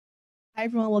Hi,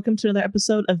 everyone. Welcome to another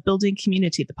episode of Building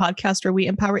Community, the podcast where we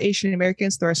empower Asian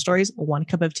Americans through our stories, one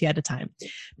cup of tea at a time.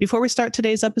 Before we start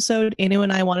today's episode, Anu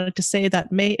and I wanted to say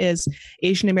that May is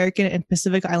Asian American and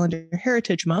Pacific Islander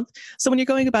Heritage Month. So when you're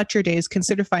going about your days,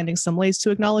 consider finding some ways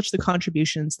to acknowledge the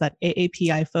contributions that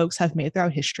AAPI folks have made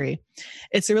throughout history.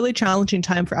 It's a really challenging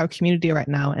time for our community right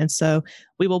now. And so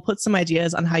we will put some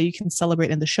ideas on how you can celebrate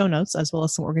in the show notes, as well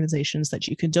as some organizations that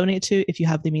you can donate to if you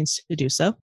have the means to do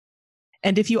so.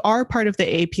 And if you are part of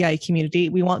the API community,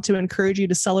 we want to encourage you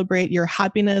to celebrate your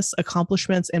happiness,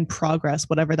 accomplishments, and progress,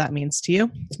 whatever that means to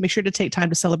you. Make sure to take time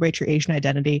to celebrate your Asian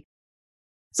identity.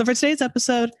 So for today's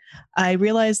episode, I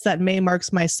realized that May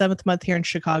marks my 7th month here in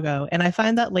Chicago. And I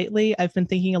find that lately I've been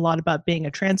thinking a lot about being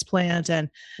a transplant and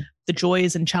the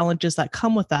joys and challenges that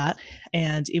come with that.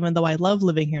 And even though I love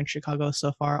living here in Chicago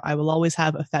so far, I will always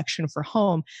have affection for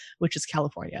home, which is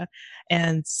California.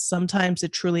 And sometimes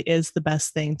it truly is the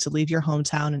best thing to leave your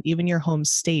hometown and even your home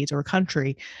state or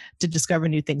country to discover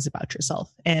new things about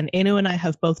yourself. And Anu and I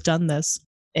have both done this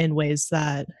in ways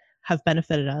that have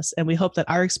benefited us. And we hope that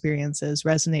our experiences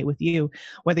resonate with you,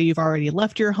 whether you've already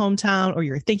left your hometown or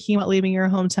you're thinking about leaving your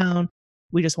hometown.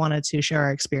 We just wanted to share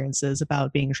our experiences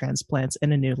about being transplants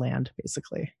in a new land,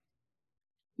 basically.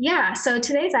 Yeah, so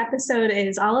today's episode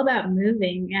is all about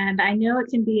moving, and I know it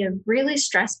can be a really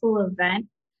stressful event.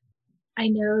 I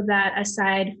know that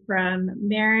aside from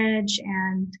marriage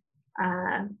and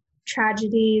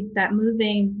tragedy, that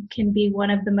moving can be one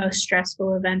of the most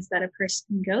stressful events that a person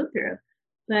can go through.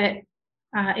 But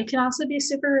it can also be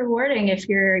super rewarding if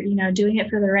you're, doing it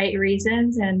for the right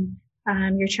reasons and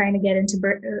you're trying to get into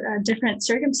different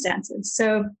circumstances.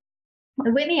 So,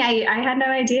 Whitney, I had no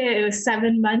idea it was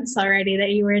 7 months already that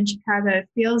you were in Chicago. It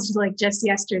feels like just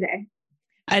yesterday.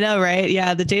 I know, right?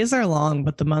 Yeah, the days are long,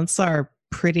 but the months are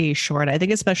pretty short. I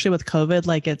think especially with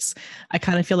COVID, I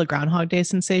kind of feel a Groundhog Day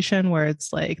sensation where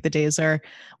it's like the days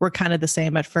were kind of the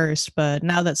same at first, but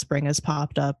now that spring has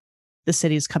popped up, the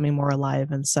city's coming more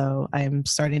alive. And so I'm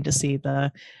starting to see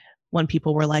when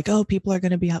people were like, oh, people are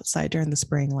going to be outside during the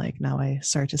spring, like now I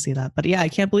start to see that. But yeah, I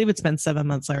can't believe it's been 7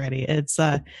 months already.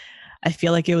 I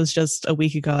feel like it was just a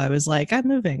week ago. I was like, I'm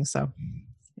moving. So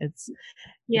it's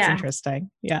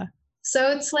interesting. Yeah.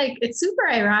 So it's super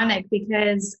ironic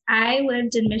because I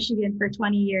lived in Michigan for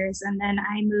 20 years and then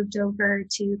I moved over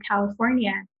to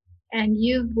California. And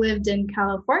you've lived in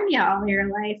California all your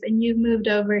life and you've moved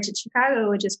over to Chicago,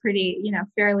 which is pretty,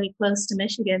 fairly close to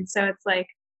Michigan. So it's like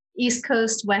East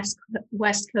Coast,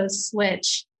 West Coast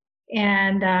switch.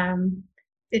 And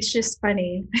it's just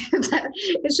funny.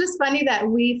 It's just funny that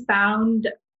we found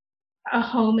a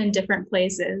home in different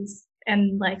places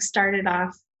and started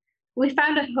off. We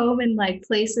found a home in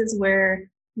places where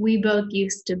we both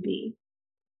used to be.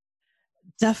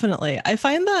 Definitely. I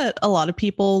find that a lot of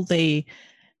people, they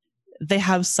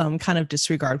have some kind of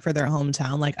disregard for their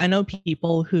hometown. Like I know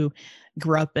people who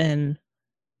grew up in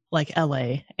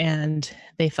LA and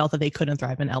they felt that they couldn't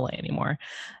thrive in LA anymore.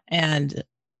 And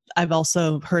I've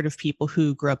also heard of people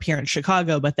who grew up here in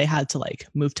Chicago, but they had to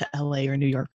move to LA or New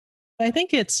York. I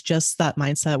think it's just that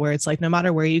mindset where it's no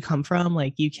matter where you come from,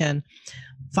 you can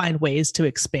find ways to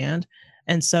expand.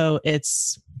 And so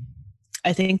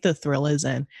I think the thrill is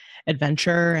in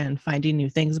adventure and finding new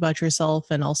things about yourself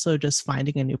and also just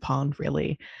finding a new pond,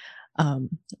 really.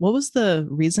 What was the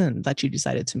reason that you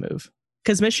decided to move?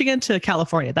 Because Michigan to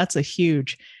California, that's a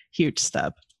huge, huge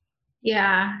step.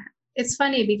 Yeah, it's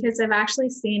funny because I've actually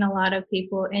seen a lot of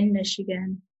people in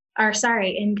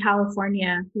in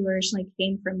California who originally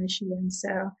came from Michigan.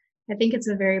 So I think it's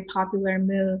a very popular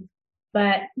move.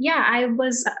 But yeah, I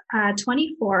was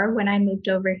 24 when I moved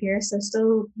over here. So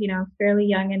still, fairly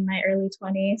young in my early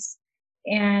 20s.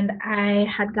 And I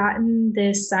had gotten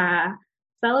this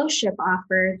fellowship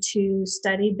offer to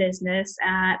study business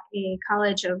at a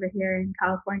college over here in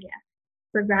California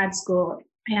for grad school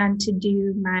and to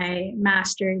do my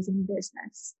master's in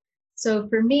business. So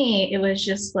for me, it was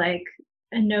just like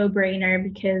a no-brainer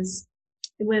because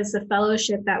it was a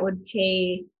fellowship that would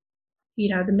pay,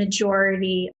 the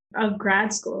majority of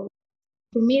grad school.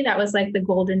 For me, that was like the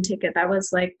golden ticket. That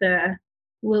was like the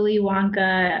Willy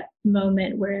Wonka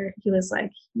moment where he was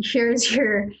like, here's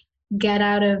your get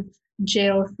out of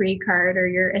jail free card or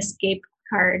your escape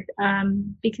card.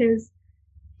 Because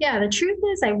yeah, the truth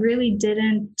is I really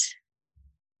didn't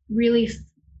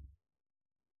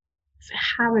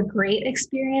have a great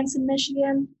experience in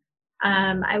Michigan.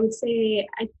 I would say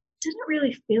I didn't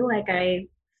really feel like I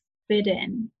fit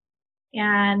in.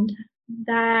 And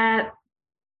that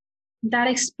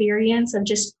experience of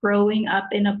just growing up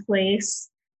in a place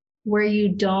where you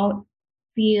don't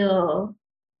feel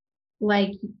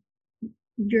like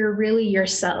you're really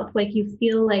yourself. Like you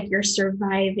feel like you're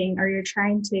surviving or you're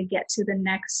trying to get to the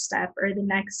next step or the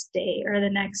next day or the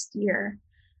next year.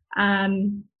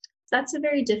 Um, that's a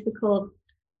very difficult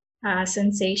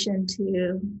sensation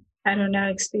to, I don't know,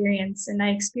 experience. And I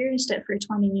experienced it for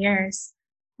 20 years,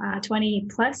 20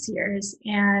 plus years.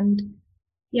 And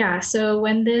yeah, so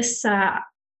when this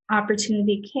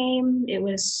opportunity came, it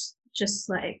was just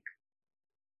like,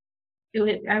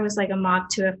 I was like a moth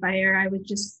to a fire.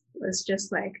 Was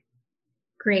just like,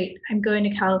 great, I'm going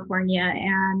to California.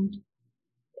 And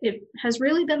it has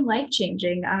really been life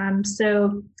changing.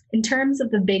 So in terms of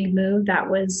the big move, that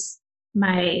was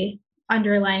my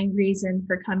underlying reason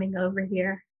for coming over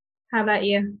here. How about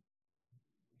you?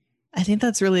 I think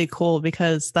that's really cool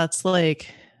because that's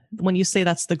like, when you say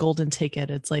that's the golden ticket,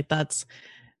 it's like that's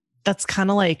kind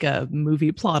of like a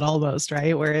movie plot almost,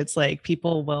 right? Where it's like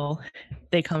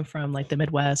they come from like the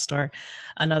Midwest or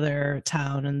another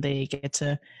town and they get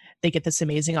this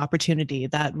amazing opportunity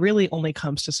that really only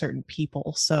comes to certain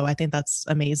people. So I think that's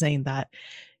amazing that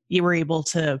you were able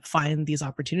to find these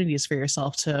opportunities for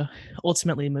yourself to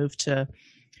ultimately move to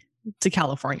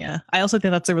California. I also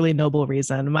think that's a really noble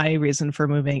reason. My reason for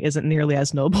moving isn't nearly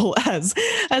as noble as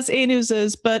Anu's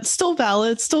is, but still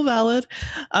valid, still valid.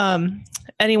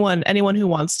 Anyone who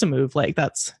wants to move, like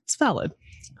it's valid.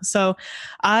 So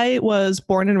I was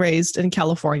born and raised in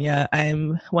California.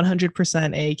 I'm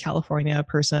 100% a California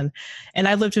person, and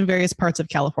I lived in various parts of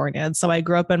California. And so I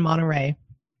grew up in Monterey.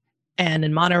 And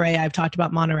in Monterey, I've talked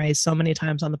about Monterey so many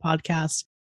times on the podcast.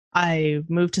 I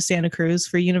moved to Santa Cruz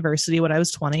for university when I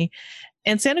was 20.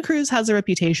 And Santa Cruz has a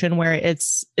reputation where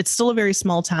it's still a very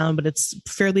small town, but it's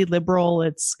fairly liberal.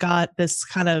 It's got this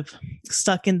kind of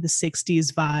stuck in the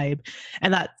 60s vibe.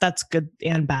 And that's good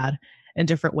and bad in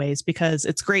different ways, because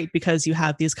it's great because you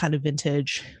have these kind of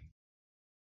vintage,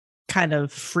 kind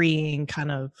of freeing,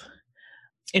 kind of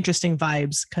interesting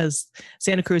vibes, because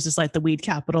Santa Cruz is like the weed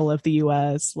capital of the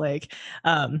US. Like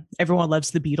everyone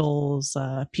loves the Beatles.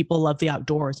 People love the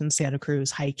outdoors in Santa Cruz,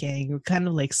 hiking, kind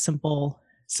of like simple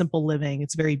living.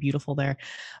 It's very beautiful there.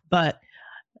 But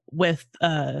with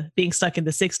being stuck in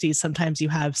the 60s, sometimes you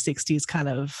have 60s kind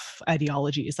of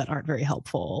ideologies that aren't very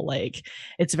helpful. Like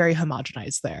it's very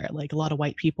homogenized there. Like a lot of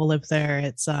white people live there.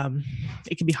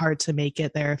 It can be hard to make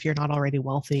it there if you're not already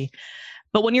wealthy.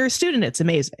 But when you're a student, it's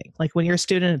amazing. Like when you're a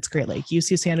student, it's great. Like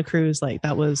UC Santa Cruz, like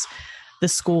that was the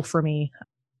school for me.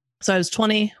 So I was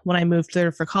 20 when I moved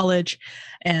there for college.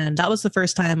 And that was the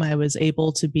first time I was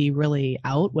able to be really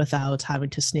out without having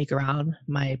to sneak around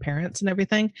my parents and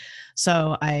everything.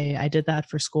 So I did that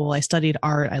for school. I studied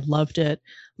art. I loved it,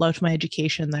 loved my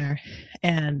education there.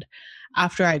 And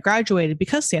after I graduated,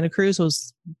 because Santa Cruz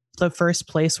was the first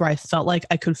place where I felt like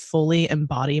I could fully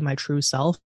embody my true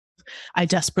self, I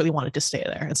desperately wanted to stay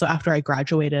there. And so after I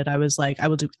graduated, I was like, I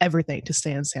will do everything to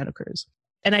stay in Santa Cruz.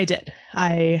 And I did.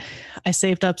 I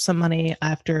saved up some money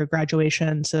after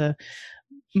graduation to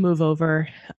move over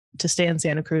to stay in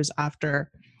Santa Cruz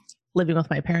after living with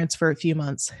my parents for a few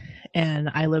months. And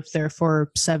I lived there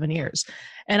for 7 years.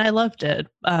 And I loved it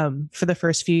for the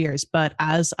first few years. But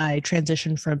as I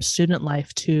transitioned from student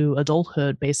life to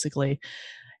adulthood, basically,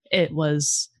 it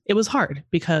was hard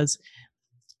because,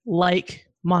 like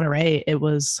Monterey, it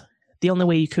was the only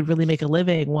way you could really make a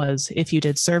living was if you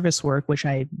did service work, which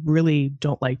I really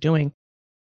don't like doing.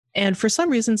 And for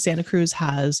some reason, Santa Cruz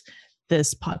has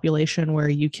this population where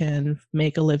you can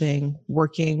make a living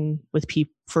working with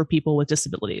for people with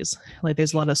disabilities. Like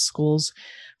there's a lot of schools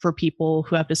for people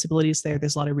who have disabilities there.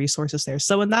 There's a lot of resources there.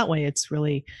 So in that way, it's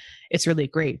really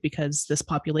great because this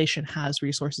population has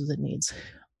resources it needs.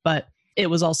 But it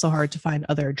was also hard to find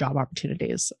other job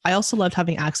opportunities. I also loved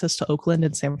having access to Oakland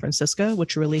and San Francisco,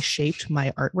 which really shaped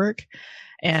my artwork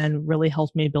and really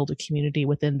helped me build a community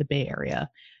within the Bay Area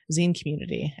zine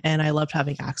community. And I loved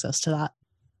having access to that.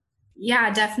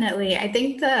 Yeah, definitely. I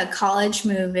think the college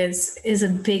move is a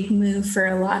big move for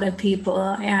a lot of people.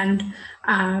 And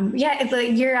yeah,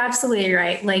 like you're absolutely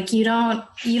right. Like you don't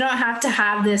have to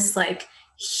have this like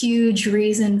huge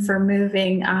reason for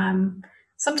moving.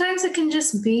 Sometimes it can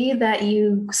just be that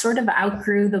you sort of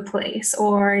outgrew the place,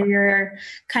 or you're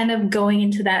kind of going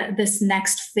into this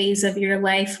next phase of your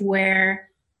life where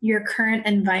your current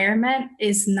environment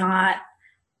is not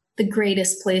the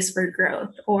greatest place for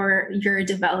growth or your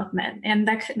development. And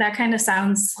that kind of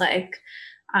sounds like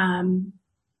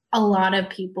a lot of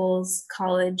people's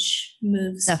college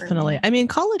moves. Definitely. I mean,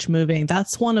 college moving,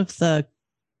 that's one of the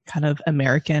kind of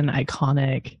American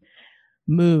iconic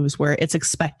moves where it's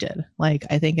expected. Like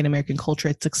I think in American culture,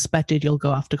 it's expected you'll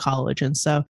go off to college. And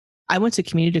so I went to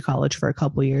community college for a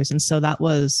couple of years. And so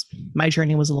my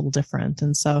journey was a little different.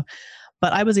 And so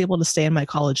But I was able to stay in my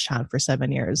college town for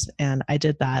 7 years. And I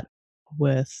did that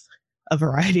with a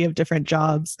variety of different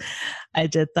jobs. I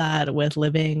did that with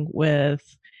living with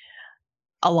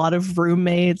a lot of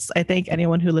roommates. I think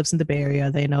anyone who lives in the Bay Area,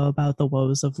 they know about the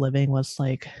woes of living with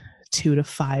like 2 to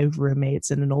 5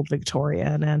 roommates in an old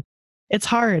Victorian. And it's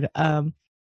hard.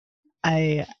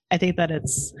 I think that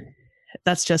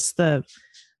that's just the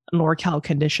NorCal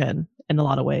condition in a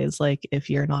lot of ways. Like if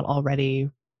you're not already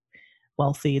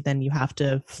wealthy, then you have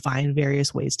to find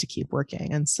various ways to keep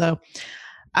working. And so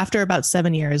after about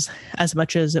 7 years, as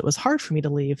much as it was hard for me to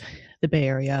leave the Bay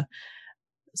Area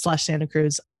 / Santa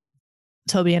Cruz,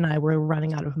 Toby and I were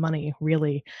running out of money,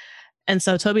 really. And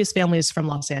so Toby's family is from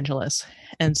Los Angeles.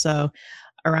 And so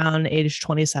around age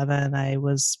 27, I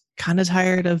was kind of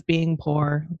tired of being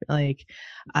poor. Like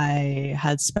I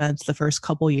had spent the first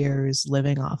couple years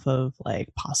living off of like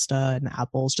pasta and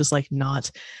apples, just like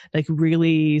not like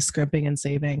really scrimping and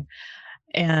saving.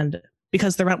 And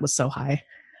because the rent was so high.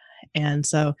 And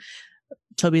so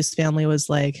Toby's family was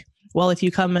like, well, if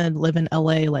you come and live in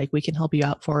LA, like we can help you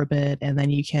out for a bit and then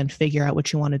you can figure out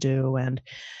what you want to do and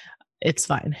it's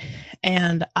fine.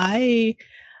 And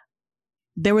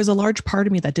there was a large part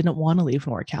of me that didn't want to leave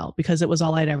NorCal because it was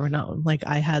all I'd ever known. Like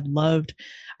I'd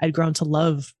grown to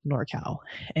love NorCal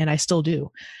and I still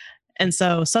do. And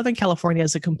so Southern California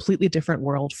is a completely different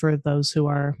world for those who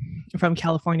are from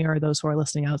California or those who are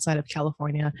listening outside of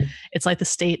California. It's like the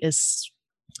state is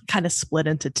kind of split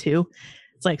into two.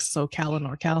 It's like SoCal and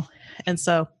NorCal. And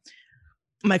so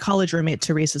my college roommate,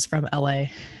 Therese, is from LA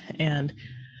and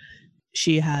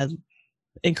she had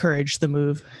encouraged the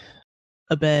move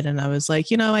a bit. And I was like,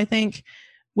 I think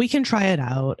we can try it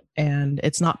out and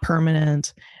it's not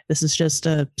permanent. This is just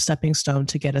a stepping stone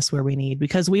to get us where we need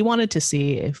because we wanted to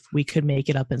see if we could make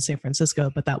it up in San Francisco,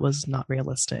 but that was not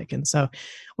realistic. And so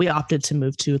we opted to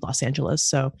move to Los Angeles.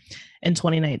 So in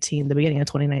 2019, the beginning of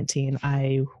 2019,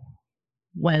 I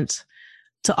went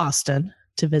to Austin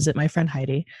to visit my friend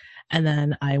Heidi. And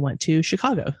then I went to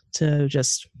Chicago to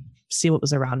just see what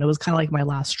was around. It was kind of like my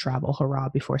last travel hurrah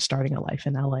before starting a life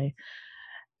in LA.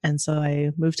 And so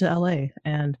I moved to LA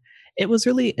and it was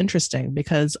really interesting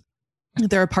because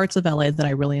there are parts of LA that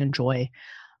I really enjoy,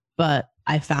 but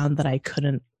I found that I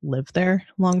couldn't live there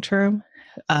long term.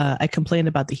 I complained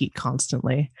about the heat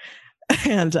constantly.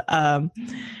 And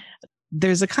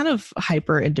there's a kind of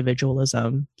hyper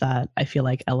individualism that I feel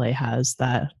like LA has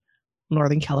that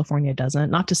Northern California doesn't.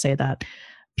 Not to say that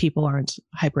people aren't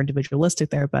hyper individualistic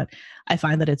there, but I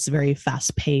find that it's very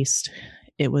fast paced.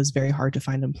 It was very hard to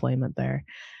find employment there.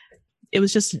 It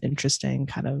was just an interesting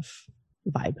kind of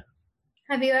vibe.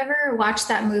 Have you ever watched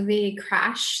that movie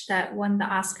Crash that won the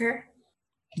Oscar?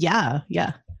 Yeah.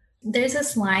 There's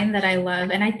this line that I love,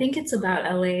 and I think it's about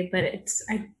LA, but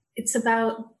it's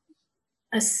about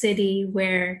a city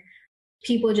where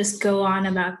people just go on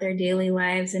about their daily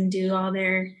lives and do all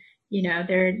their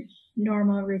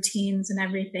normal routines and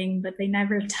everything, but they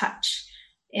never touch.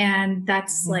 And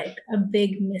that's like a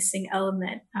big missing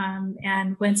element.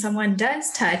 And when someone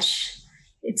does touch,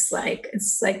 it's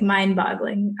like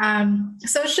mind-boggling.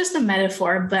 So it's just a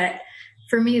metaphor, but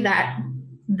for me, that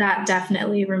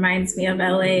definitely reminds me of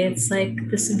LA. It's like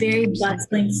this very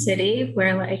bustling city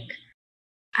where like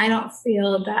I don't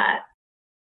feel that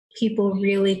people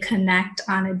really connect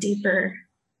on a deeper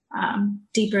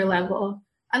level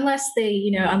unless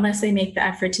they make the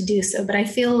effort to do so. But I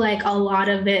feel like a lot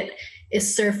of it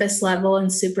is surface level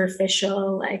and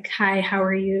superficial, like, hi, how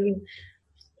are you?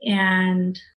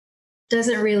 And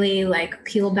doesn't really like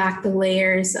peel back the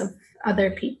layers of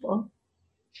other people.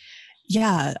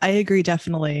 Yeah, I agree.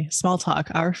 Definitely. Small talk,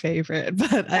 our favorite.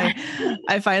 But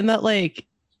I find that like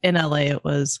in LA,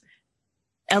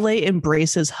 LA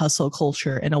embraces hustle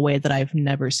culture in a way that I've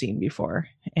never seen before.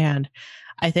 And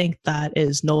I think that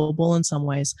is noble in some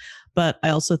ways, but I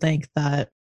also think that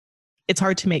it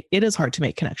is hard to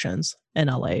make connections in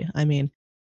LA. I mean,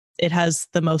 it has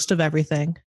the most of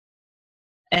everything.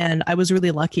 And I was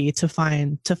really lucky to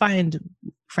find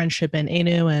friendship in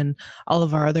Anu and all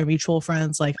of our other mutual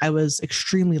friends. Like I was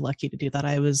extremely lucky to do that.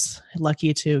 I was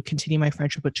lucky to continue my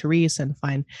friendship with Therese and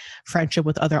find friendship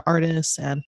with other artists.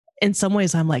 And in some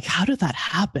ways I'm like, how did that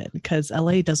happen? Because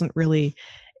LA doesn't really,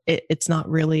 it's not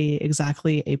really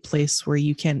exactly a place where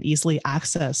you can easily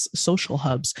access social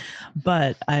hubs.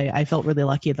 But I felt really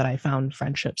lucky that I found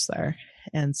friendships there.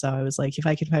 And so I was like, if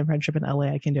I can find friendship in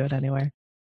LA, I can do it anywhere.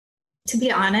 To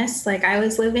be honest, like I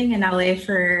was living in LA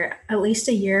for at least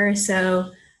a year or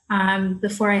so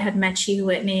before I had met you,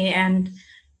 Whitney, and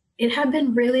it had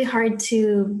been really hard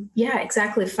to,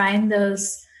 find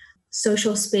those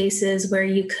social spaces where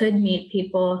you could meet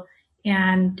people.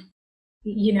 And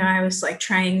I was like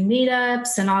trying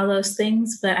meetups and all those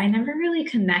things, but I never really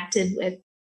connected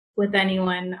with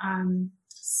anyone.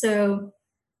 So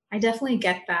I definitely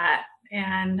get that.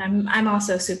 And I'm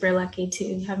also super lucky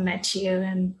to have met you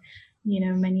and,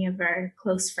 many of our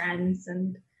close friends.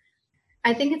 And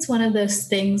I think it's one of those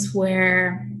things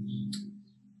where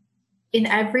in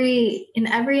every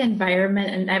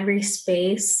environment, in every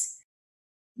space,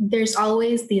 there's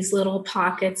always these little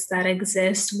pockets that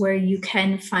exist where you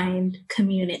can find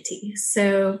community.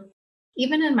 So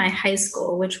even in my high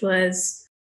school, which was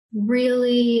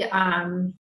really,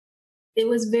 it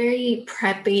was very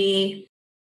preppy,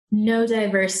 no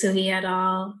diversity at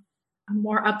all,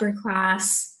 more upper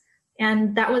class.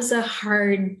 And that was a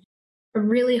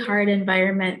really hard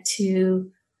environment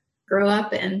to grow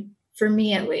up in, for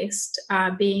me at least,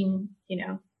 being,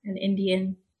 an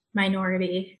Indian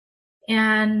minority.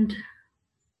 And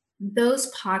those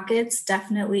pockets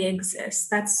definitely exist.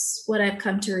 That's what I've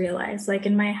come to realize. Like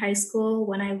in my high school,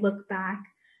 when I look back,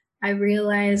 I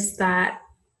realized that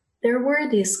there were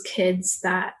these kids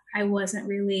that I wasn't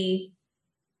really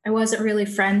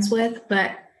friends with,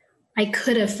 but I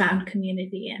could have found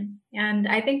community in. And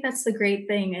I think that's the great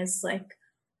thing is like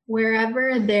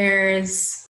wherever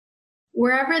there's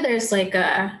wherever there's like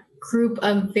a group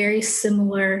of very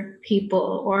similar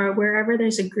people, or wherever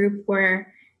there's a group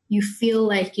where you feel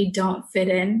like you don't fit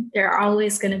in, there are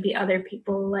always going to be other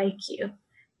people like you.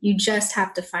 You just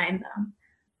have to find them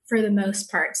for the most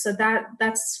part. So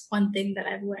that's one thing that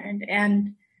I've learned.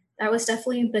 And that was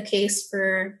definitely the case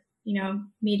for,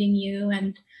 meeting you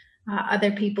and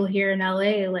other people here in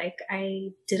LA. Like I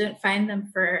didn't find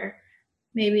them for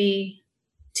maybe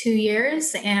 2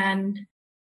 years, and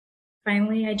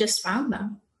finally I just found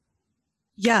them.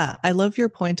 Yeah, I love your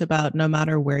point about no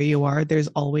matter where you are,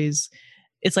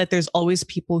 it's like there's always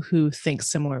people who think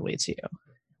similarly to you.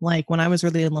 Like when I was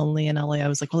really lonely in LA, I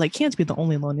was like, well, I can't be the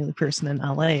only lonely person in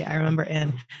LA. I remember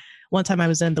one time I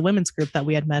was in the women's group that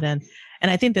we had met in,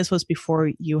 and I think this was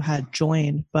before you had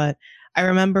joined, but I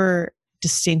remember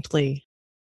distinctly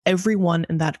everyone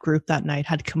in that group that night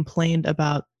had complained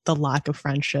about the lack of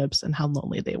friendships and how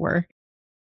lonely they were.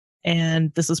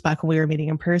 And this was back when we were meeting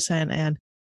in person. And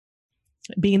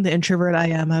being the introvert I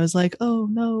am, I was like, oh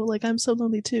no, like I'm so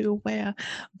lonely too. Wow.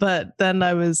 But then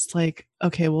I was like,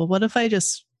 okay, well, what if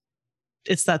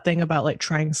it's that thing about like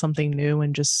trying something new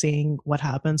and just seeing what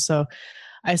happens. So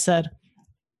I said,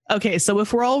 okay, so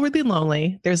if we're all really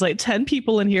lonely, there's like 10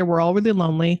 people in here, we're all really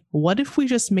lonely. What if we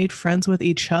just made friends with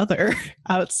each other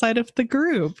outside of the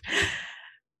group?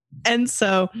 And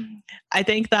so I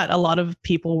think that a lot of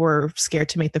people were scared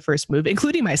to make the first move,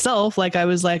 including myself. Like I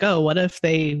was like, oh, what if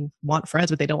they want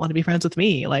friends, but they don't want to be friends with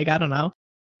me? Like, I don't know.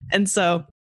 And so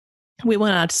we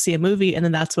went out to see a movie, and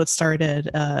then that's what started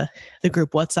the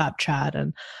group WhatsApp chat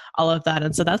and all of that.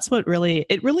 And so it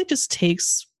really just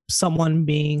takes someone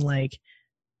being like,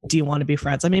 do you want to be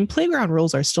friends? I mean, playground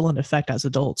rules are still in effect as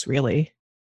adults, really.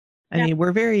 I Yeah. mean,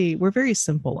 we're very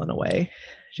simple in a way.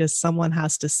 Just someone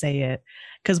has to say it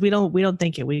because we don't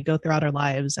think it. We go throughout our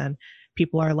lives and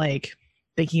people are like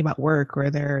thinking about work or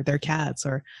their cats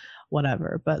or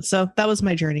whatever. But so that was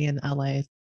my journey in LA.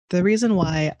 The reason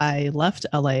why I left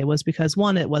LA was because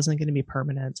one, it wasn't going to be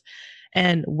permanent.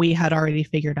 And we had already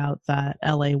figured out that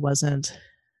LA wasn't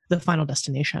the final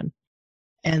destination.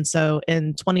 And so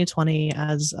in 2020,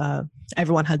 as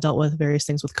everyone had dealt with various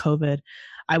things with COVID,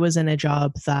 I was in a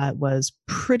job that was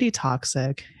pretty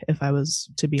toxic, if I was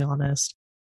to be honest.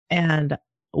 And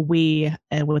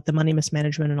and with the money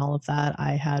mismanagement and all of that,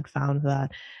 I had found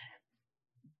that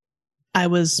I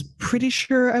was pretty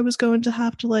sure I was going to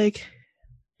have to like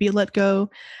be let go.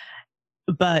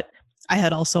 But I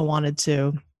had also wanted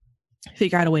to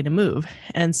figure out a way to move.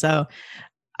 And so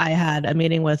I had a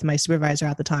meeting with my supervisor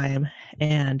at the time,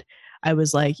 and I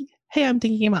was like, hey, I'm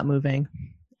thinking about moving.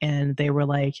 And they were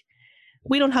like,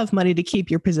 we don't have money to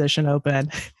keep your position open.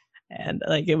 And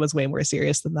like, it was way more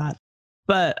serious than that.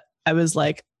 But I was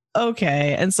like,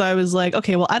 okay. And so I was like,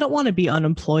 okay, well, I don't want to be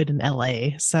unemployed in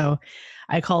LA. So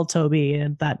I called Toby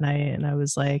and that night and I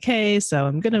was like, hey, so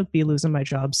I'm going to be losing my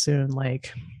job soon.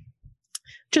 Like,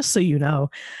 just so you know.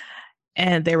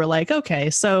 And they were like, okay.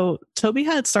 So Toby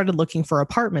had started looking for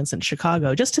apartments in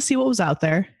Chicago just to see what was out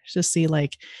there. Just see,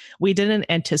 like, we didn't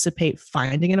anticipate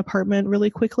finding an apartment really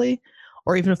quickly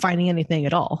or even finding anything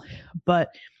at all.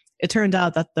 But it turned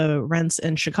out that the rents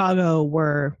in Chicago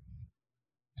were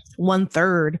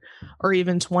 1/3 or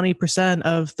even 20%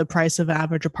 of the price of an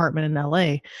average apartment in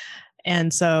LA.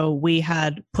 And so we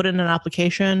had put in an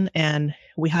application and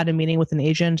we had a meeting with an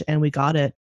agent and we got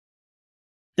it.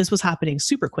 This was happening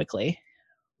super quickly,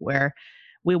 where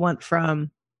we went from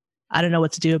I don't know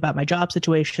what to do about my job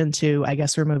situation to, I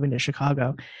guess we're moving to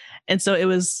Chicago. And so it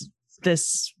was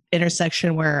this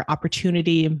intersection where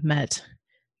opportunity met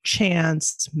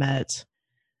chance, met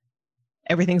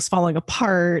everything's falling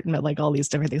apart, met like all these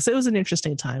different things. So it was an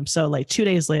interesting time. So like 2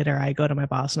 days later, I go to my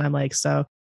boss and I'm like, so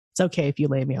it's okay if you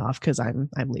lay me off because I'm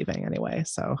leaving anyway.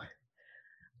 So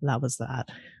that was that.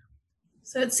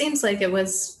 So it seems like it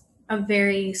was a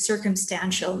very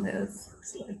circumstantial move.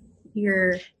 So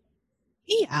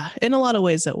yeah, in a lot of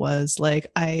ways it was.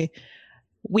 Like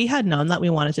we had known that we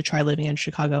wanted to try living in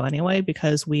Chicago anyway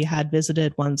because we had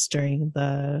visited once during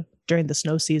the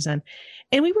snow season,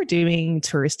 and we were doing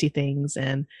touristy things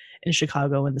in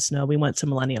Chicago in the snow. We went to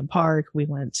Millennium Park, we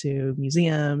went to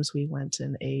museums, we went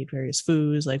and ate various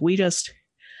foods. Like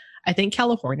I think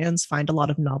Californians find a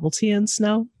lot of novelty in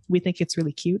snow. We think it's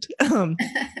really cute.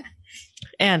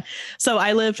 And so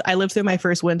I lived through my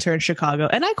first winter in Chicago,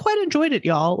 and I quite enjoyed it,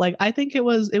 y'all. Like I think it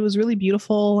was really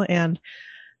beautiful, and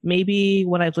maybe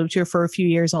when I've lived here for a few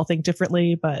years, I'll think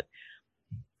differently, but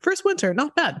first winter,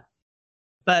 not bad.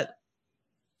 But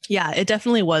yeah, it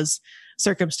definitely was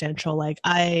circumstantial. Like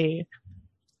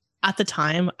at the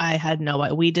time,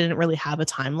 we didn't really have a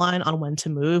timeline on when to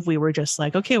move. We were just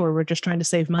like, okay, we're just trying to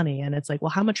save money. And it's like, well,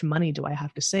 how much money do I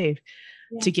have to save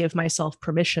to give myself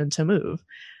permission to move?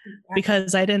 Exactly.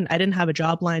 Because I didn't have a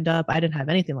job lined up. I didn't have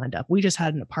anything lined up. We just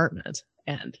had an apartment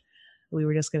and we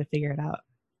were just going to figure it out.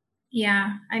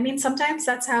 Yeah. I mean, sometimes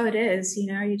that's how it is.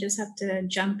 You just have to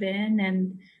jump in,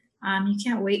 and you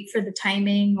can't wait for the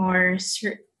timing or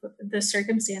the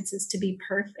circumstances to be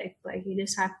perfect. Like you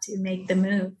just have to make the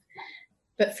move.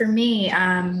 But for me,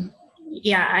 I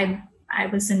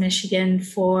was in Michigan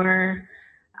for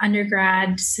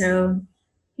undergrad. So,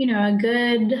 a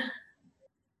good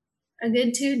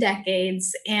 2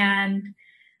 decades. And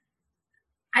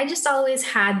I just always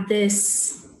had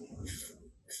this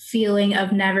feeling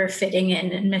of never fitting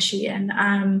in Michigan.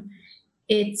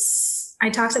 I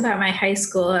talked about my high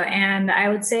school, and I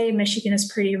would say Michigan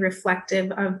is pretty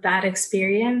reflective of that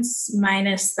experience,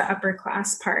 minus the upper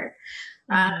class part.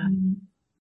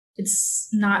 It's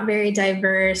not very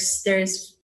diverse.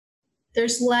 There's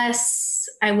less,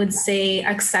 I would say,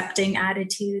 accepting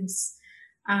attitudes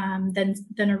than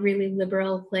a really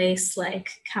liberal place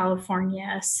like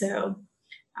California. So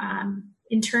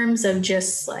in terms of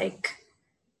just like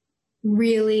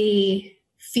really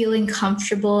feeling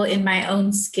comfortable in my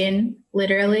own skin,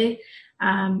 literally,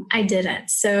 I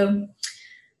didn't. So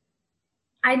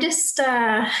I just,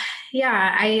 I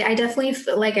definitely,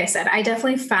 like I said, I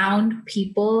definitely found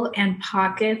people and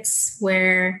pockets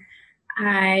where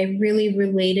I really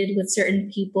related with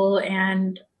certain people.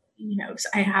 And,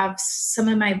 I have some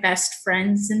of my best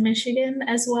friends in Michigan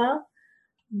as well.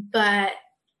 But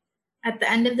at the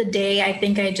end of the day, I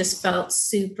think I just felt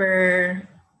super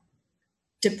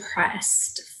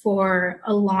depressed for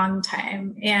a long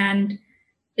time. And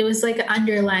it was like an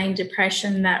underlying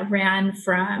depression that ran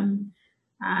from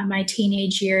my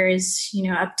teenage years,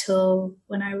 up till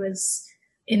when I was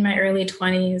in my early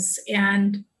 20s.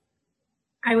 And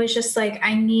I was just like,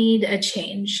 I need a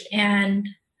change, and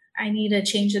I need a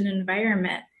change in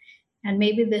environment. And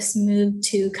maybe this move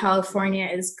to California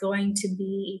is going to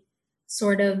be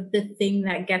sort of the thing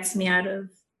that gets me out of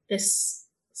this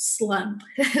slump,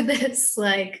 this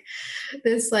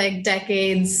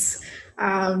decades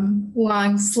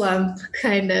long slump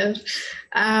kind of.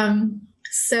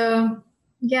 So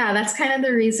yeah, that's kind of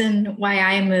the reason why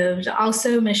I moved.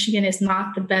 Also, Michigan is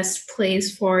not the best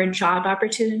place for job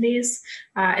opportunities,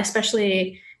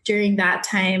 especially during that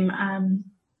time.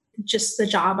 Just the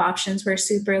job options were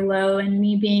super low. And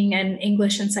me being an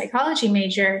English and psychology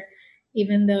major,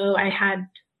 even though I had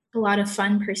a lot of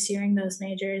fun pursuing those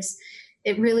majors,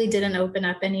 it really didn't open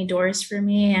up any doors for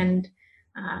me. And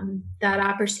that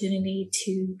opportunity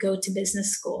to go to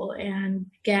business school and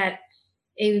get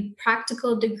a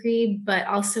practical degree, but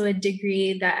also a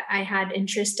degree that I had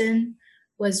interest in,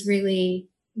 was really,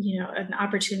 an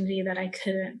opportunity that I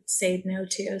couldn't say no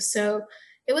to. So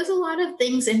it was a lot of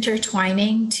things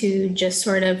intertwining to just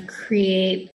sort of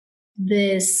create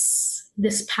this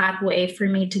pathway for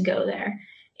me to go there.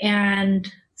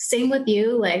 And same with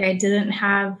you, like I didn't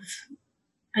have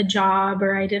a job,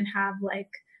 or I didn't have like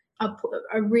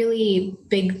a really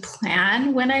big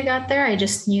plan when I got there. I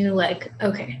just knew like,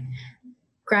 okay,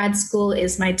 grad school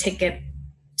is my ticket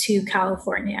to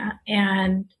California,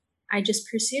 and I just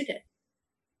pursued it.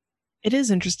 It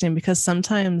is interesting because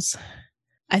sometimes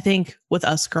I think with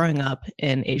us growing up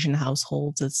in Asian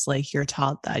households, it's like you're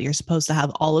taught that you're supposed to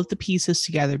have all of the pieces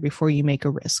together before you make a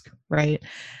risk, right?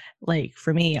 Like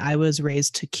for me, I was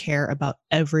raised to care about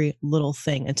every little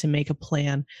thing and to make a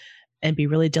plan and be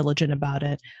really diligent about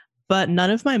it. But none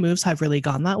of my moves have really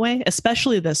gone that way,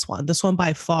 especially this one. This one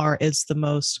by far is the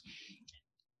most,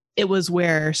 it was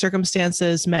where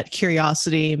circumstances met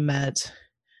curiosity, met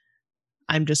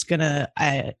I'm just gonna,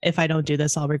 if I don't do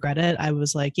this, I'll regret it. I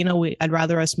was like, I'd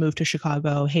rather us move to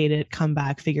Chicago, hate it, come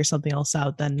back, figure something else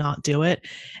out than not do it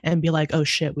and be like, oh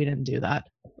shit, we didn't do that.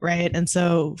 Right. And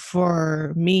so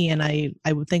for me, and I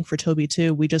would think for Toby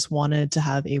too, we just wanted to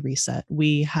have a reset.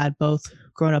 We had both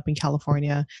grown up in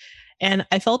California, and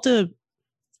I felt a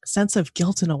sense of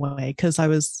guilt in a way because I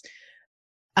was,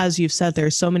 as you've said,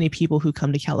 there's so many people who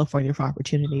come to California for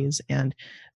opportunities, and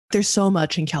there's so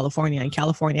much in California, and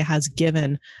California has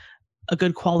given a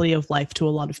good quality of life to a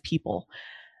lot of people.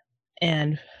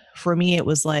 And for me, it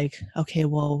was like, okay,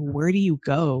 well, where do you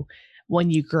go when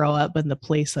you grow up in the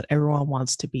place that everyone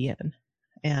wants to be in?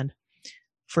 And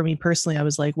for me personally, I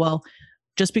was like, well,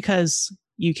 just because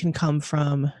you can come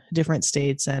from different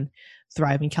states and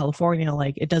thrive in California,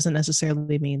 like it doesn't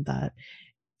necessarily mean that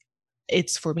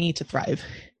it's for me to thrive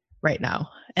right now.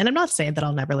 And I'm not saying that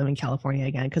I'll never live in California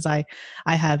again, because I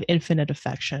have infinite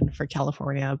affection for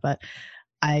California, but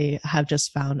I have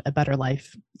just found a better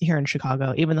life here in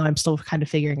Chicago, even though I'm still kind of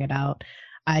figuring it out.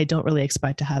 I don't really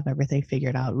expect to have everything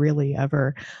figured out really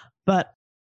ever, but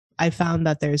I found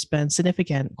that there's been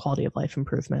significant quality of life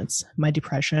improvements. My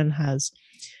depression has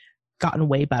gotten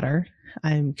way better.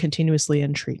 I'm continuously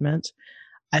in treatment.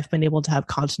 I've been able to have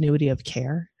continuity of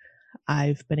care.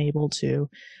 I've been able to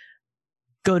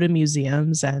go to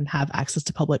museums and have access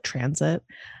to public transit.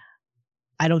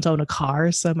 I don't own a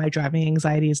car, so my driving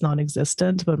anxiety is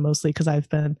non-existent, but mostly because I've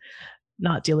been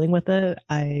not dealing with it.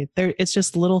 It's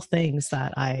just little things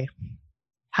that I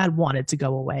had wanted to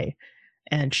go away,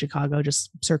 and Chicago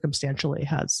just circumstantially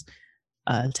has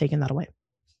taken that away.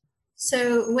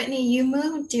 So, Whitney, you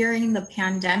moved during the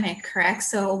pandemic, correct?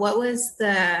 So, what was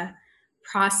the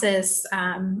process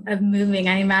of moving?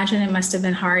 I imagine it must have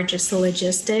been hard, just the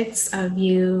logistics of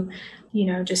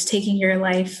just taking your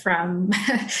life from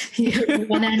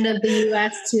one end of the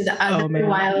US to the other,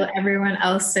 while everyone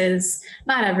else is,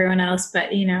 not everyone else, but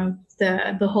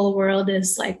the whole world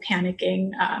is like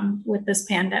panicking with this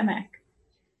pandemic.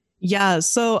 Yeah,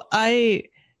 so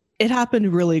it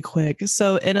happened really quick.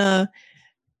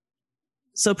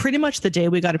 So pretty much the day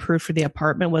we got approved for the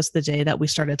apartment was the day that we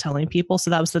started telling people. So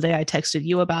that was the day I texted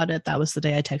you about it. That was the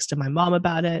day I texted my mom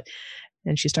about it,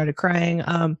 and she started crying.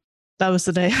 That was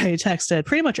the day I texted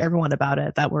pretty much everyone about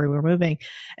it, that we were moving.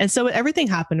 And so everything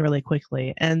happened really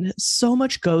quickly. And so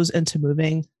much goes into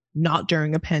moving, not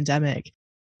during a pandemic.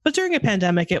 But during a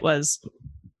pandemic,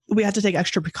 we had to take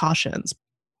extra precautions.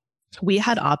 We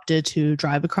had opted to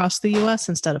drive across the US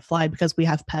instead of fly because we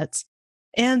have pets.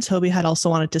 And Toby had also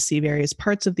wanted to see various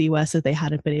parts of the US that they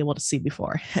hadn't been able to see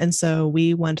before. And so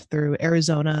we went through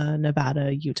Arizona,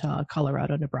 Nevada, Utah,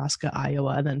 Colorado, Nebraska,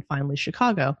 Iowa, and then finally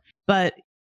Chicago. But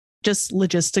just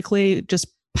logistically, just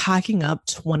packing up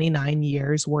 29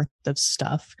 years worth of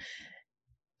stuff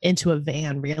into a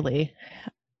van really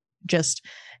just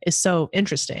is so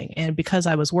interesting. And because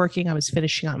I was working, I was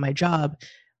finishing out my job,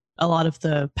 a lot of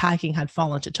the packing had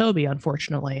fallen to Toby,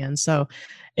 unfortunately. And so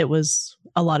it was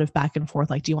a lot of back and forth,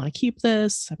 like, do you want to keep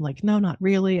this? I'm like, no, not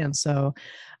really. And so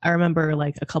I remember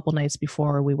like a couple nights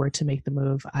before we were to make the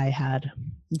move, I had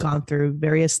gone through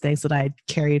various things that I had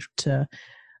carried to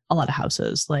a lot of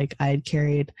houses. Like I had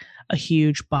carried a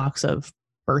huge box of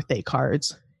birthday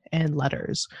cards and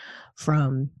letters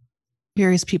from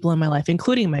various people in my life,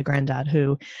 including my granddad,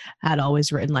 who had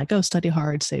always written like, oh, study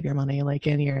hard, save your money, like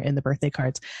in the birthday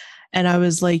cards. And I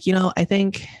was like, I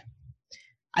think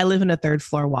I live in a third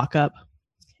floor walk up,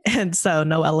 and so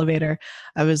no elevator.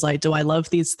 I was like, do I love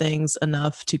these things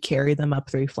enough to carry them up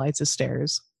 3 flights of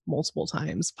stairs multiple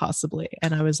times, possibly?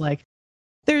 And I was like,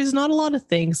 there's not a lot of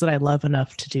things that I love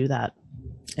enough to do that.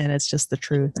 And it's just the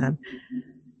truth. And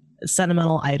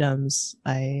sentimental items,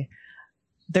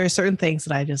 there are certain things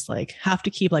that I just like have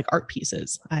to keep, like art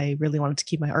pieces. I really wanted to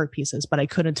keep my art pieces, but I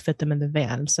couldn't fit them in the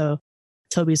van. So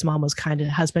Toby's mom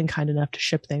has been kind enough to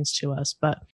ship things to us,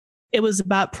 but it was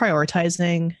about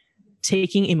prioritizing,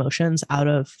 taking emotions out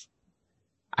of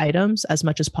items as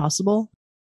much as possible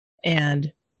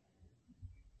and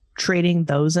trading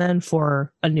those in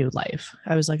for a new life.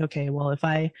 I was like, okay, well, if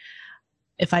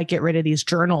I get rid of these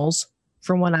journals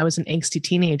from when I was an angsty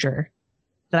teenager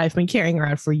that I've been carrying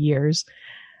around for years,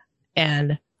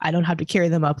 and I don't have to carry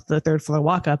them up the 3rd floor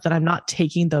walk up, then I'm not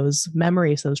taking those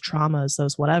memories, those traumas,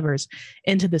 those whatevers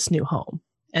into this new home.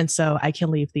 And so I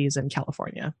can leave these in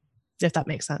California, if that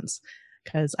makes sense,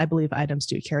 because I believe items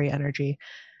do carry energy.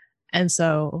 And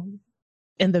so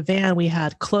in the van, we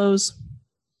had clothes,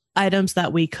 items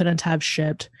that we couldn't have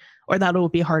shipped, or that will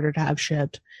be harder to have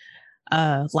shipped.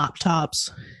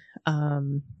 Laptops,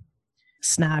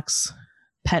 snacks,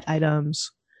 pet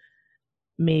items,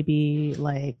 maybe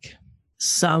like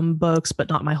some books, but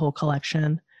not my whole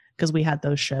collection because we had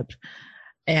those shipped,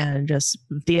 and just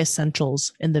the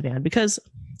essentials in the van. Because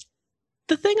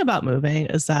the thing about moving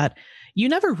is that you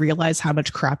never realize how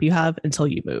much crap you have until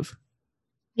you move.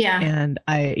 Yeah. And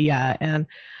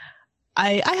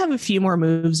I have a few more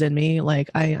moves in me. Like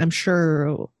I'm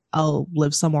sure I'll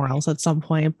live somewhere else at some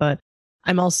point, but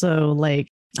I'm also like,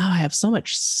 oh, I have so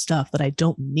much stuff that I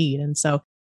don't need. And so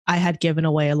I had given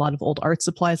away a lot of old art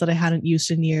supplies that I hadn't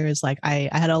used in years. Like I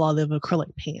had a lot of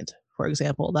acrylic paint, for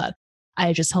example, that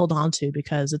I just held on to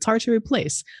because it's hard to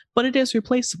replace, but it is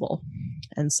replaceable.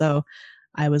 And so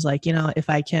I was like, if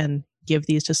I can give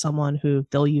these to someone who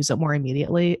they'll use it more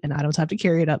immediately and I don't have to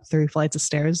carry it up 3 flights of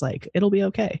stairs, like it'll be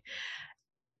okay.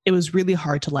 It was really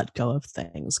hard to let go of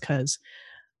things because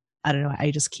I don't know,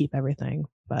 I just keep everything,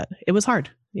 but it was hard.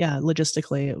 Yeah,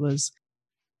 logistically it was.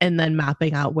 And then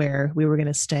mapping out where we were going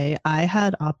to stay, I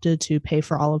had opted to pay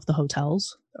for all of the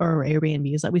hotels or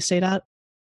Airbnbs that we stayed at.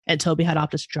 And Toby had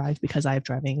opted to drive because I have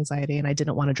driving anxiety and I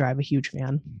didn't want to drive a huge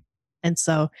van. And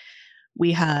so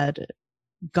we had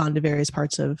gone to various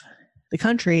parts of the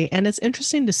country. And it's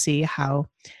interesting to see how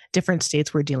different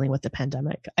states were dealing with the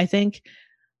pandemic. I think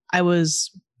I was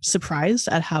surprised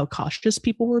at how cautious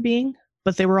people were being,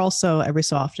 but they were also every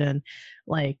so often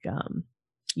like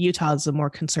Utah is a more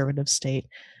conservative state.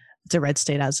 It's a red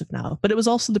state as of now, but it was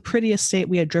also the prettiest state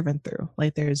we had driven through.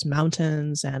 Like there's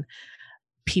mountains and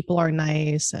people are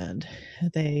nice and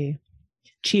they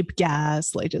cheap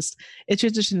gas. Like it's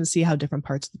just interesting to see how different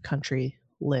parts of the country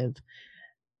live.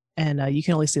 And you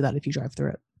can only see that if you drive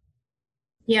through it.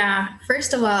 Yeah.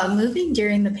 First of all, moving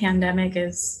during the pandemic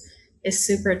is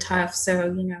super tough.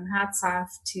 So, hats off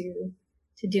to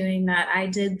doing that. I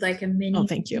did like a mini. Oh,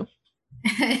 thank you.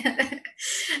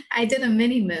 I did a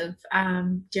mini move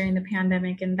during the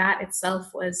pandemic, and that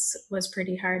itself was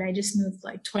pretty hard. I just moved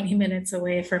like 20 minutes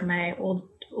away from my old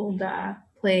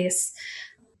place.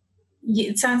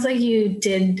 It sounds like you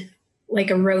did like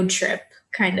a road trip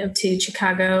kind of to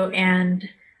Chicago and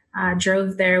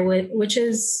drove there, which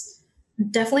is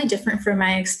definitely different from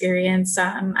my experience.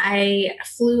 I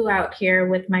flew out here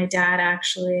with my dad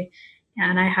actually,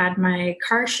 and I had my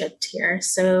car shipped here.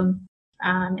 So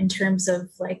in terms of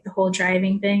like the whole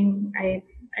driving thing, I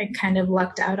kind of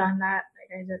lucked out on that.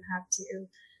 Like I didn't have to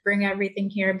bring everything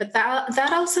here, but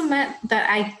that also meant that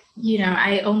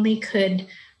I only could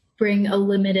bring a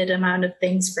limited amount of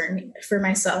things for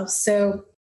myself. So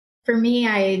for me,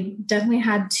 I definitely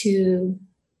had to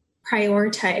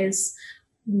prioritize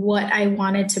what I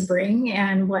wanted to bring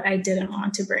and what I didn't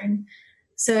want to bring.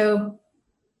 So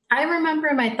I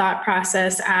remember my thought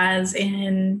process as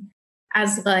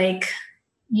like,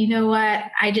 you know what?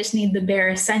 I just need the bare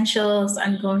essentials.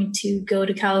 I'm going to go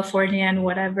to California and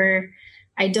whatever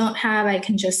I don't have, I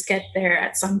can just get there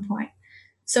at some point.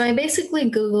 So I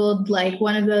basically Googled like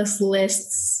one of those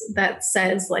lists that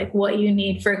says like what you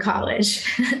need for college.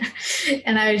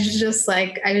 And I was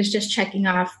just checking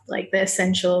off like the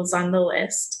essentials on the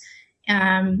list.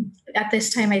 At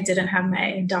this time, I didn't have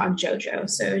my dog Jojo.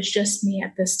 So it was just me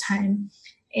at this time.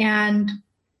 And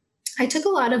I took a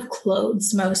lot of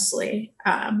clothes mostly.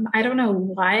 I don't know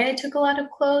why I took a lot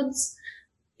of clothes.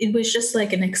 It was just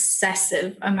like an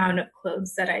excessive amount of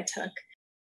clothes that I took.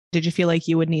 Did you feel like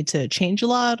you would need to change a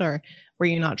lot, or were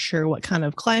you not sure what kind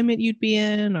of climate you'd be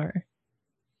in? Or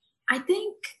I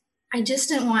think I just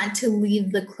didn't want to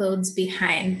leave the clothes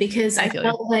behind because I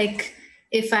felt like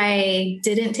if I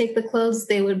didn't take the clothes,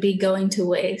 they would be going to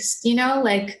waste.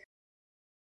 Like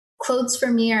clothes for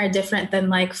me are different than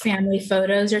like family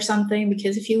photos or something,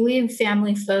 because if you leave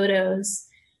family photos,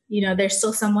 there's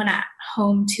still someone at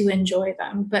home to enjoy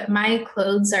them. But my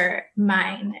clothes are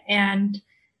mine and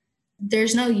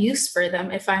there's no use for them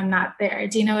if I'm not there.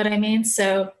 Do you know what I mean?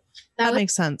 So that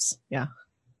makes sense. Yeah.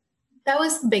 That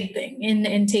was the big thing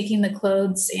in taking the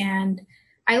clothes. And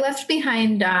I left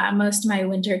behind most of my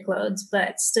winter clothes,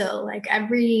 but still like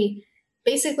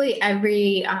basically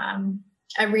every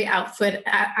outfit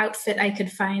I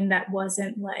could find that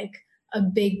wasn't like a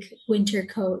big winter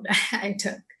coat I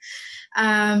took.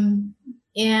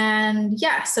 And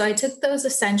yeah, so I took those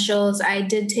essentials. I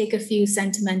did take a few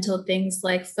sentimental things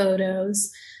like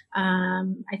photos.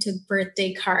 I took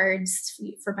birthday cards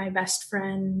for my best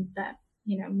friend that,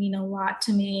 mean a lot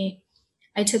to me.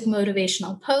 I took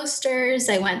motivational posters.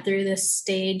 I went through this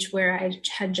stage where I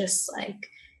had just like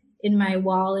in my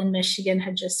wall in Michigan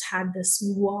had just had this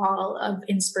wall of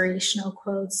inspirational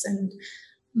quotes and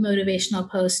motivational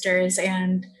posters.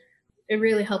 And it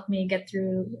really helped me get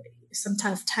through some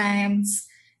tough times.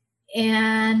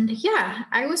 And yeah,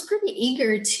 I was pretty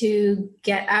eager to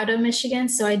get out of Michigan.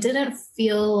 So I didn't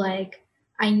feel like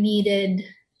I needed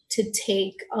to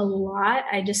take a lot.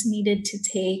 I just needed to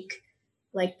take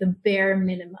like the bare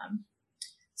minimum.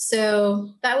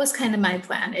 So that was kind of my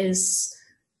plan, is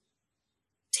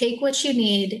take what you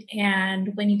need.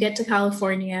 And when you get to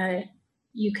California,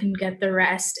 you can get the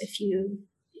rest if you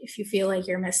feel like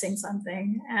you're missing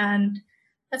something. And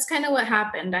that's kind of what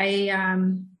happened.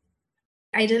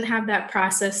 I didn't have that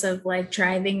process of like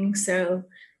driving. So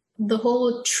the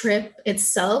whole trip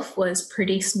itself was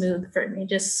pretty smooth for me,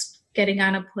 just getting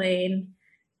on a plane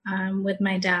with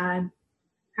my dad,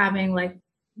 having like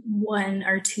one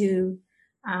or two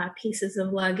pieces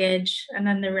of luggage, and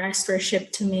then the rest were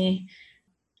shipped to me.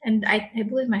 And I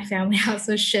believe my family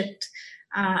also shipped,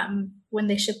 when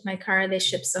they shipped my car, they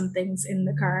shipped some things in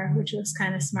the car, which was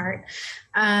kind of smart.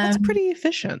 That's pretty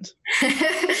efficient.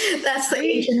 That's the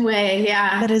Asian way.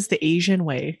 Yeah. That is the Asian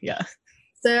way. Yeah.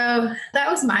 So that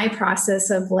was my process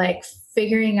of like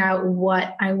figuring out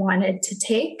what I wanted to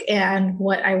take and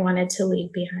what I wanted to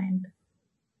leave behind.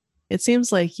 It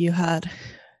seems like you had,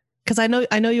 because I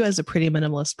know you as a pretty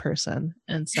minimalist person.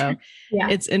 And so Yeah.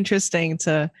 It's interesting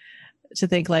to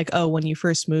think like, oh, when you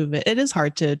first move, it is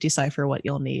hard to decipher what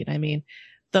you'll need. I mean,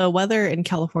 the weather in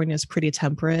California is pretty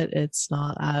temperate. It's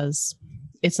not as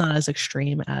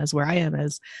extreme as where I am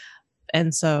is.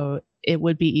 And so it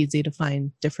would be easy to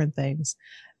find different things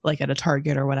like at a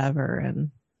Target or whatever.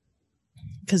 And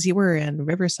because you were in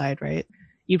Riverside, right?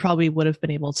 You probably would have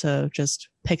been able to just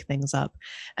pick things up.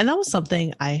 And that was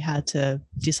something I had to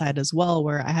decide as well,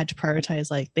 where I had to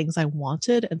prioritize like things I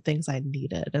wanted and things I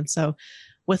needed. And so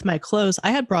with my clothes,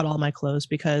 I had brought all my clothes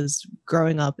because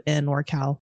growing up in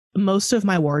NorCal, most of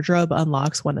my wardrobe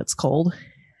unlocks when it's cold.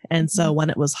 And so when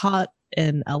it was hot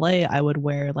in LA, I would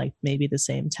wear like maybe the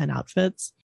same 10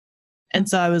 outfits. And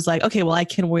so I was like, okay, well, I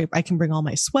can bring all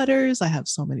my sweaters. I have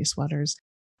so many sweaters.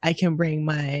 I can bring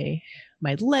my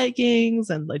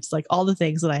leggings and it's like all the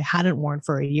things that I hadn't worn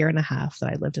for a year and a half that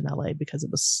I lived in LA because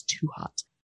it was too hot.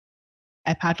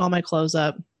 I packed all my clothes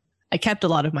up. I kept a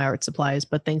lot of my art supplies,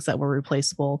 but things that were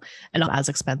replaceable and not as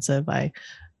expensive, I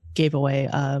gave away.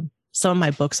 Some of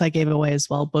my books I gave away as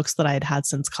well, books that I had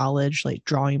since college, like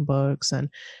drawing books and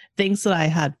things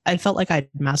that I felt like I'd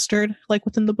mastered like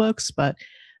within the books, but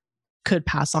could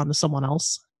pass on to someone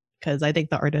else. Because I think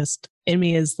the artist in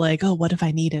me is like, oh, what if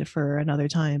I need it for another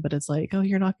time? But it's like, oh,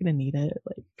 you're not going to need it.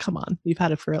 Like, come on, you've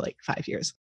had it for like 5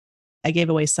 years. I gave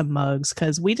away some mugs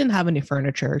because we didn't have any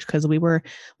furniture because we were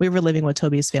living with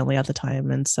Toby's family at the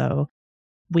time. And so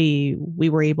we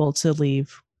were able to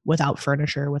leave without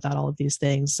furniture, without all of these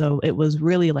things. So it was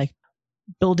really like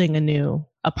building a new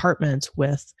apartment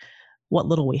with what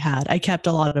little we had. I kept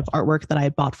a lot of artwork that I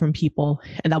had bought from people.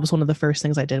 And that was one of the first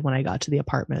things I did when I got to the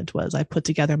apartment was I put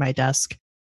together my desk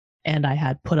and I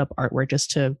had put up artwork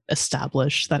just to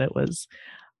establish that it was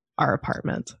our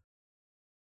apartment.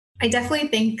 I definitely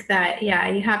think that, yeah,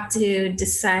 you have to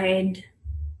decide,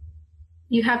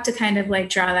 you have to kind of like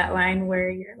draw that line where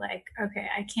you're like, okay,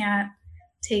 I can't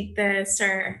take this,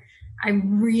 or I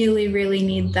really, really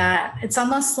need that. It's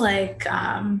almost like,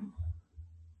 I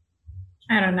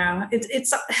don't know.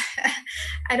 It's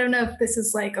I don't know if this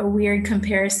is like a weird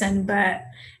comparison, but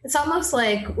it's almost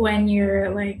like when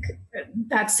you're like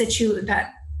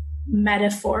that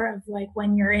metaphor of like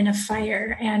when you're in a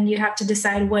fire and you have to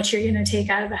decide what you're going to take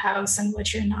out of the house and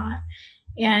what you're not,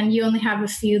 and you only have a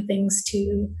few things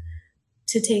to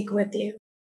take with you.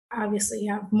 Obviously,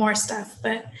 you have more stuff,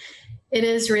 but it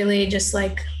is really just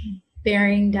like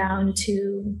bearing down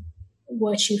to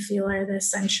what you feel are the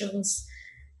essentials.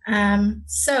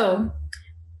 So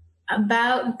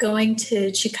about going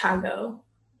to Chicago,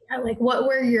 like what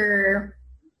were your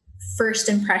first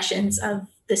impressions of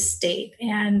the state?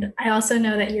 And I also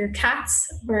know that your cats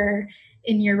were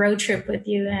in your road trip with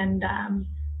you, and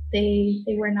they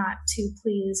were not too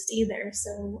pleased either.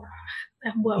 So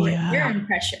what were your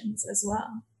impressions as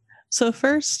well? So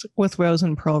first with Rose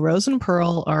and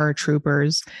Pearl are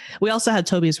troopers. We also had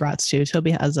Toby's rats too.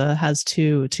 Toby has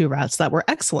two rats that were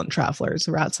excellent travelers.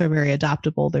 Rats are very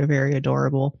adaptable. They're very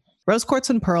adorable. Rose Quartz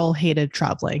and Pearl hated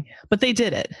traveling, but they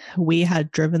did it. We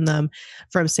had driven them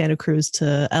from Santa Cruz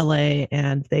to LA,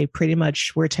 and they pretty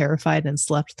much were terrified and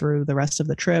slept through the rest of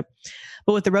the trip.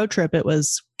 But with the road trip, it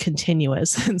was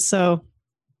continuous. And so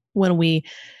when we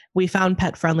found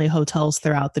pet-friendly hotels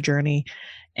throughout the journey,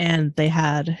 and they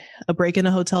had a break in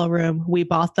a hotel room. We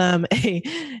bought them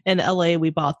in LA, we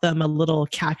bought them a little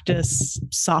cactus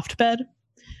soft bed,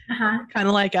 kind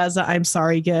of like as a I'm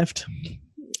sorry gift.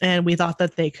 And we thought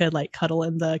that they could like cuddle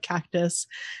in the cactus.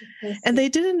 Yes. And they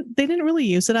didn't really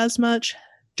use it as much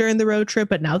during the road trip,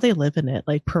 but now they live in it.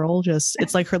 Like Pearl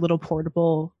it's like her little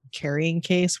portable carrying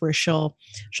case where she'll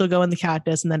go in the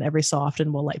cactus, and then every so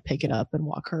often we'll like pick it up and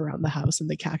walk her around the house in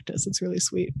the cactus. It's really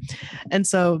sweet. And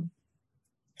so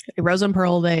Rose and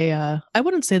Pearl, they I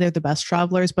wouldn't say they're the best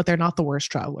travelers, but they're not the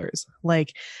worst travelers.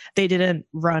 Like they didn't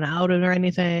run out or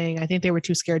anything. I think they were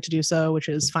too scared to do so, which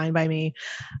is fine by me.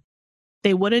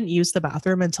 They wouldn't use the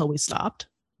bathroom until we stopped.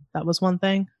 That was one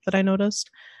thing that I noticed.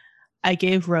 I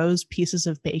gave Rose pieces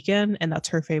of bacon, and that's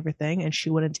her favorite thing, and she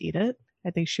wouldn't eat it.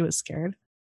 I think she was scared.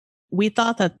 We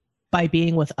thought that by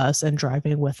being with us and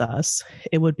driving with us,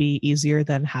 it would be easier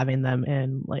than having them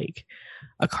in like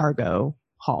a cargo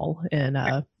haul in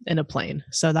a plane.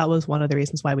 So that was one of the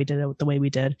reasons why we did it the way we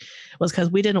did, was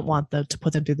because we didn't want to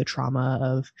put them through the trauma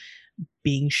of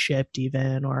being shipped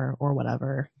even or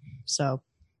whatever. So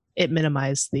it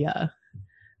minimized the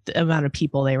amount of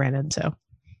people they ran into.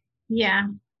 Yeah.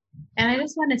 And I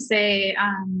just want to say,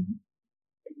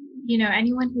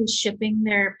 anyone who's shipping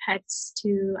their pets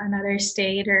to another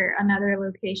state or another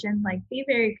location, like be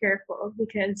very careful,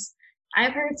 because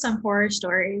I've heard some horror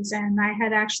stories, and I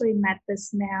had actually met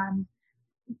this man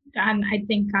I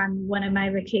think on one of my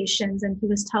vacations, and he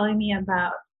was telling me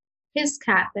about his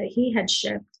cat that he had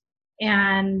shipped.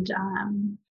 And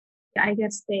I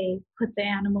guess they put the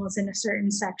animals in a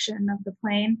certain section of the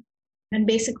plane, and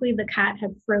basically the cat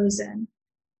had frozen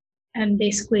and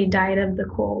basically died of the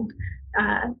cold.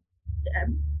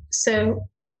 So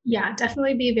yeah,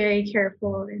 definitely be very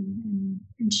careful in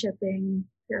shipping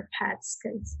your pets,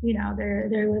 because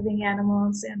they're living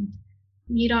animals, and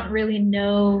you don't really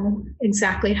know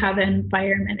exactly how the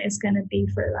environment is going to be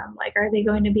for them. Like, are they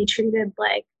going to be treated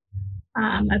like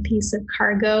a piece of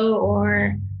cargo,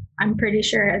 or I'm pretty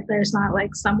sure there's not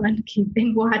like someone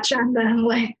keeping watch on them,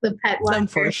 like the pet watcher.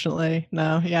 Unfortunately,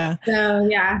 no. Yeah. So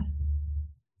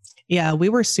yeah, we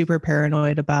were super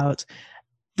paranoid about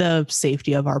the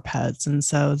safety of our pets, and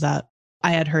so that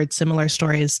I had heard similar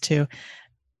stories too.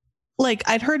 Like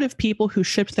I'd heard of people who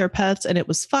shipped their pets and it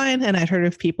was fine, and I'd heard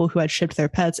of people who had shipped their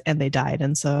pets and they died.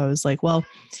 And so I was like, well,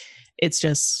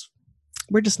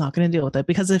 we're just not going to deal with it,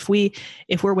 because if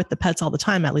we're with the pets all the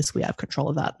time, at least we have control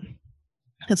of that.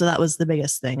 And so that was the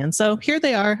biggest thing. And so here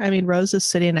they are. I mean, Rose is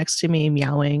sitting next to me,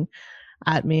 meowing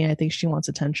at me. I think she wants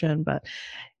attention, but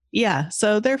yeah,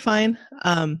 so they're fine.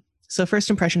 So first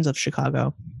impressions of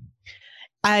Chicago.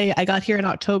 I got here in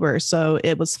October, so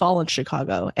it was fall in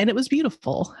Chicago, and it was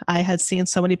beautiful. I had seen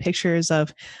so many pictures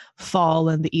of fall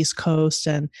in the East Coast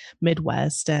and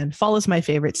Midwest, and fall is my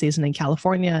favorite season in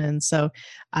California. And so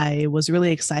I was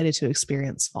really excited to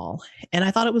experience fall, and I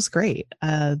thought it was great.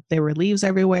 There were leaves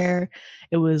everywhere.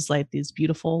 It was like these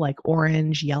beautiful, like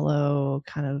orange, yellow,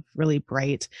 kind of really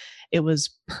bright. It was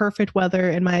perfect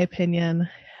weather, in my opinion.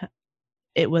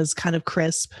 It was kind of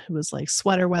crisp. It was like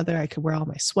sweater weather. I could wear all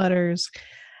my sweaters,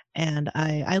 and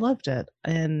I loved it.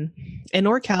 And in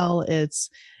NorCal, it's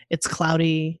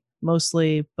cloudy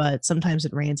mostly, but sometimes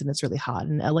it rains and it's really hot.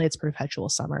 In LA, it's perpetual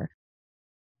summer.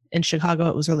 In Chicago,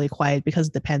 it was really quiet because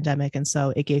of the pandemic, and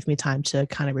so it gave me time to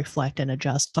kind of reflect and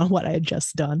adjust on what I had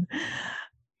just done.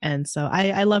 And so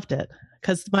I loved it,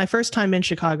 because my first time in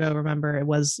Chicago, remember, it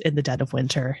was in the dead of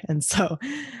winter, and so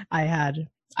I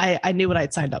knew what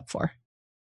I'd signed up for.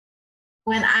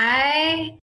 When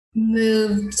I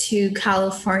moved to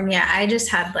California, I just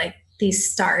had like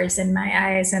these stars in my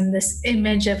eyes and this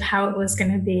image of how it was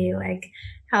going to be. Like,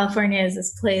 California is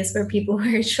this place where people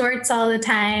wear shorts all the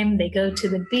time. They go to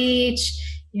the beach,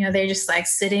 they're just like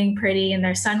sitting pretty in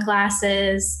their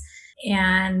sunglasses.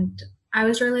 And I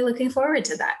was really looking forward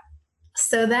to that.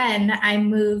 So then I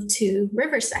moved to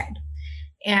Riverside,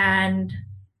 and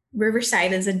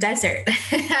Riverside is a desert.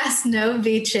 It has no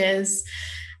beaches.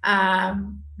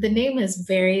 The name is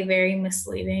very, very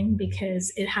misleading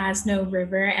because it has no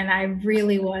river, and I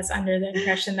really was under the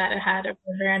impression that it had a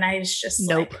river, and I was just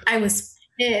nope. I was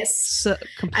pissed. So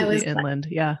completely inland,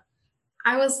 yeah.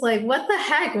 I was like, what the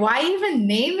heck? Why even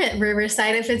name it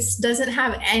Riverside if it doesn't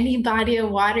have any body of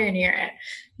water near it?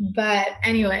 But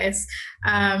anyways,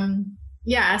 so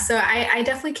I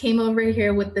definitely came over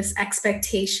here with this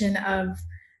expectation of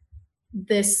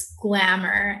this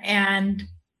glamour. And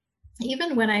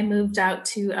even when I moved out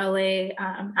to LA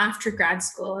after grad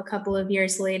school, a couple of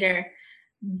years later,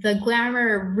 the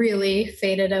glamour really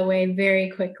faded away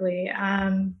very quickly.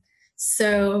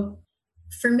 So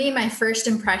for me, my first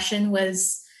impression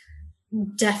was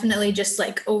definitely just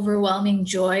like overwhelming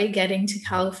joy getting to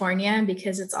California,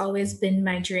 because it's always been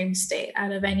my dream state.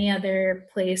 Out of any other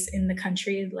place in the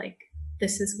country, like,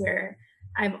 this is where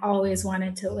I've always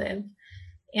wanted to live.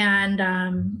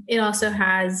 And it also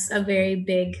has a very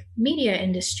big media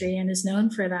industry and is known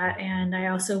for that. And I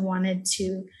also wanted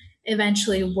to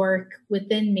eventually work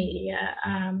within media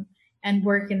and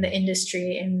work in the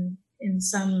industry in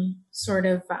some sort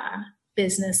of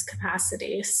business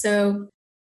capacity. So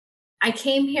I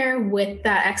came here with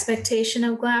that expectation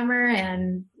of glamour,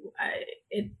 and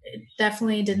it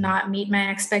definitely did not meet my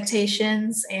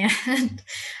expectations. And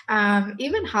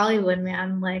even Hollywood,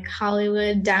 man, like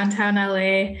Hollywood, downtown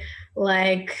LA,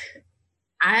 like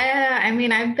I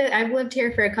mean, I've lived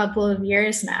here for a couple of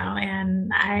years now,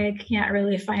 and I can't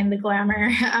really find the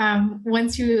glamour.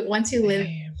 Once you live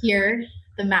here,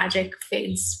 the magic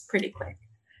fades pretty quick.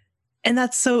 And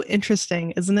that's so interesting,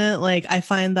 isn't it? Like, I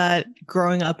find that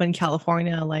growing up in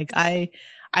California, like I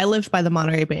lived by the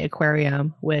Monterey Bay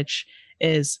Aquarium, which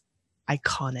is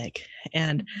iconic.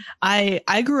 And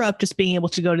I grew up just being able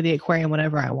to go to the aquarium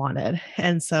whenever I wanted.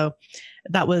 And so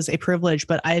that was a privilege,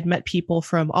 but I had met people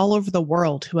from all over the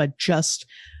world who had just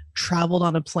traveled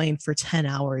on a plane for 10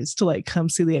 hours to like come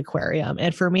see the aquarium.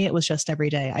 And for me, it was just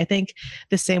every day. I think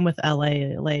the same with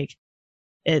LA. Like,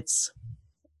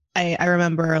 I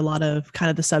remember a lot of kind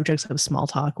of the subjects of small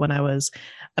talk when I was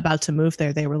about to move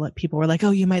there. People were like,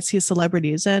 oh, you might see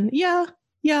celebrities. And yeah,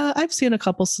 I've seen a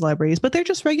couple celebrities, but they're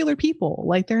just regular people.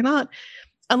 Like, they're not,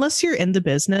 unless you're in the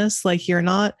business, like you're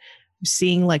not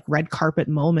seeing like red carpet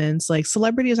moments. Like,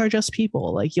 celebrities are just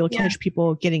people. Like, you'll catch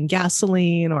people getting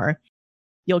gasoline, or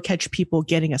you'll catch people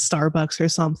getting a Starbucks or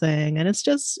something. And it's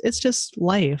just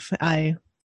life. I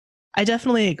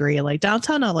definitely agree. Like,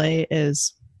 downtown LA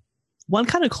is one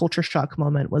kind of culture shock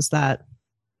moment was that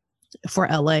for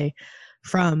LA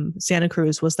from Santa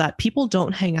Cruz was that people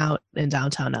don't hang out in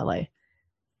downtown LA.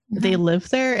 Mm-hmm. They live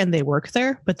there and they work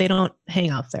there, but they don't hang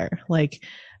out there. Like,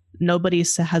 nobody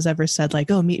has ever said like,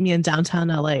 oh, meet me in downtown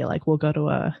LA. Like, we'll go to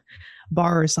a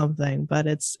bar or something, but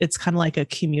it's kind of like a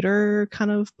commuter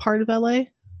kind of part of LA.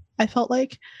 I felt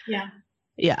like.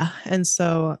 Yeah. And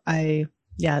so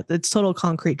it's total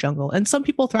concrete jungle, and some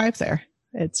people thrive there.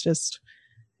 It just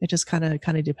kind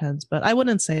of depends, but I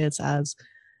wouldn't say it's as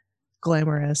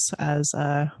glamorous as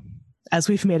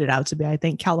we've made it out to be. I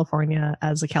think California,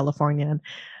 as a Californian,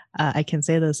 I can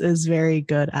say this, is very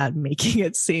good at making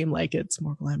it seem like it's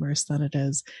more glamorous than it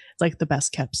is. It's like the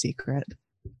best kept secret.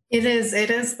 It is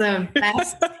the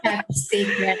best kept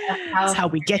secret of California. That's how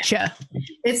we get you.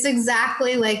 It's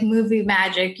exactly like movie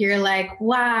magic. You're like,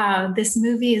 wow, this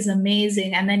movie is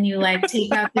amazing. And then you like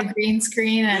take out the green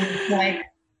screen and it's like,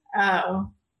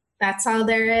 oh, that's all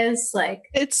there is. Like,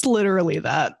 it's literally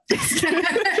that.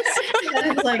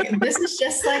 It's like, this is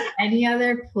just like any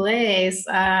other place.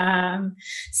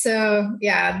 So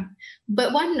yeah,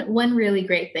 but one really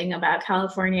great thing about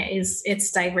California is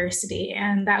its diversity.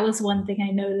 And that was one thing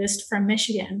I noticed from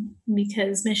Michigan,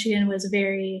 because Michigan was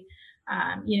very,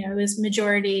 it was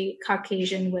majority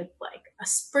Caucasian with like a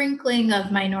sprinkling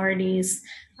of minorities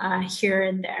here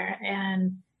and there.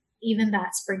 And even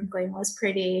that sprinkling was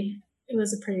it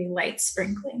was a pretty light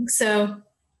sprinkling. So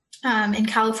in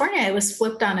California, it was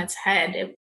flipped on its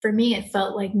head. For me, it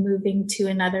felt like moving to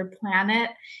another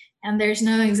planet. And there's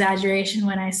no exaggeration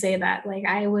when I say that. Like,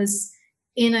 I was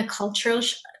in a cultural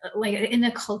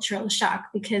shock,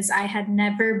 because I had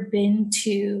never been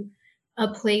to a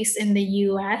place in the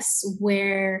US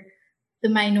where the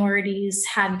minorities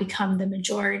had become the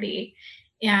majority.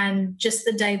 And just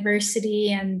the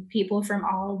diversity and people from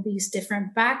all these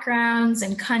different backgrounds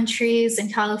and countries in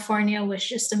California was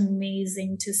just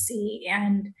amazing to see.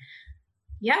 And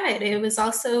yeah, it was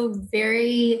also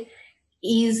very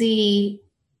easy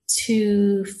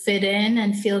to fit in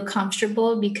and feel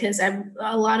comfortable, because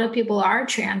a lot of people are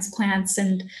transplants,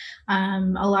 and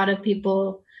a lot of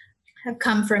people have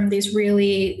come from these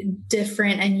really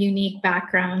different and unique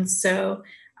backgrounds. So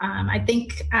I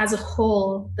think as a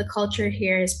whole, the culture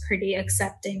here is pretty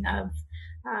accepting of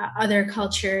other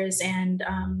cultures and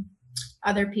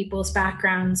other people's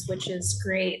backgrounds, which is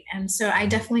great. And so I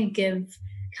definitely give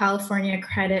California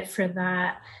credit for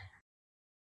that.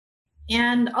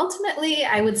 And ultimately,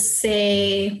 I would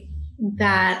say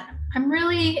that I'm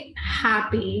really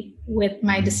happy with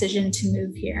my decision to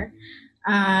move here.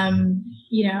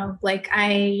 Like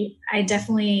I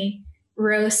definitely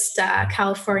roast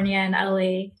California and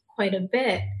LA quite a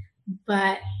bit,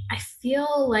 but I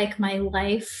feel like my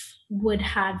life would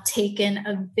have taken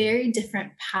a very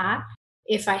different path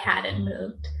if I hadn't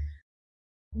moved.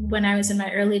 When I was in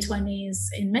my early 20s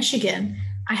in Michigan,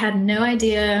 I had no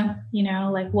idea,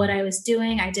 like what I was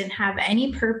doing. I didn't have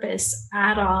any purpose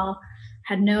at all,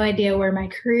 had no idea where my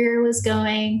career was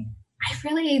going. I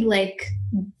really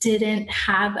didn't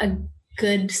have a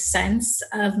good sense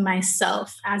of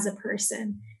myself as a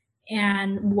person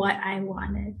and what I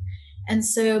wanted. And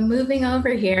so moving over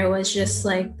here was just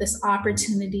like this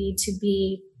opportunity to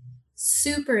be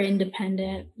super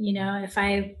independent. You know, if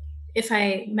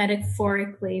I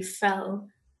metaphorically fell,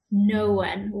 no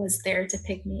one was there to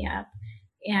pick me up.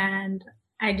 And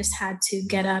I just had to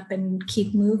get up and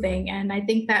keep moving. And I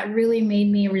think that really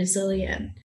made me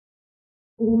resilient.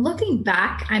 Looking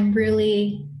back, I'm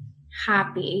really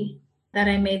happy that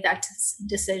I made that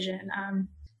decision.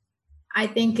 I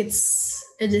think it's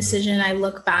a decision I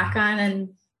look back on and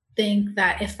think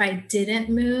that if I didn't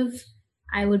move,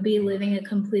 I would be living a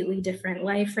completely different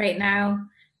life right now.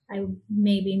 I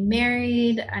may be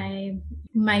married. I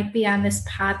might be on this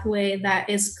pathway that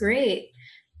is great,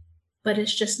 but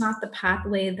it's just not the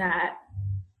pathway that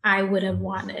I would have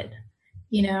wanted.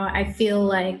 You know, I feel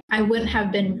like I wouldn't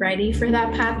have been ready for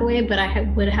that pathway, but I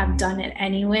would have done it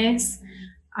anyways,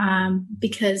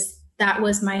 because that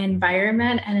was my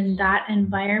environment. And in that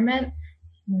environment,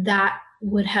 that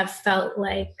would have felt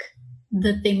like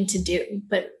the thing to do,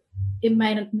 but it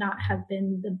might not have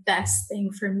been the best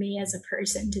thing for me as a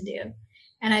person to do.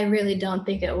 And I really don't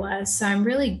think it was. So I'm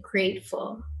really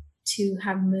grateful to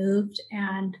have moved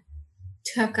and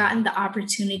to have gotten the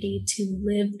opportunity to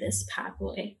live this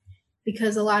pathway,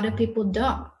 because a lot of people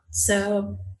don't.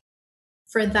 So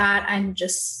for that, I'm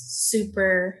just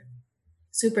super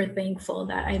thankful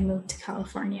that I moved to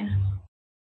California.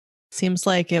 Seems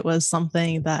like it was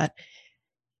something that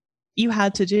you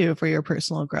had to do for your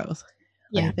personal growth.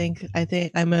 Yeah. I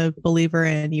think I'm a believer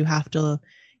in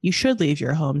you should leave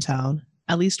your hometown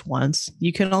at least once.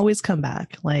 You can always come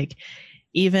back. Like,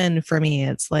 even for me,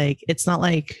 it's not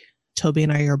like Toby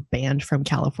and I are banned from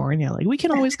California. Like, we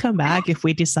can always come back if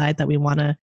we decide that we want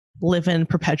to live in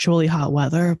perpetually hot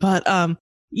weather. But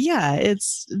yeah, I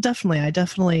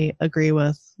definitely agree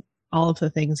with all of the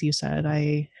things you said.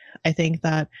 I think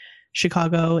that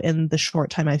Chicago, in the short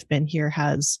time I've been here,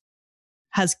 has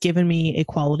given me a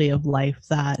quality of life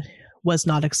that was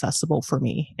not accessible for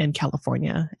me in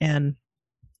California. And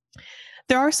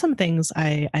there are some things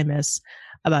I miss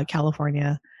about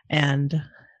California,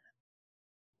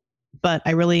 but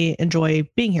I really enjoy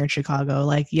being here in Chicago.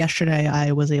 Like yesterday,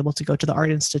 I was able to go to the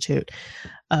Art Institute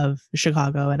of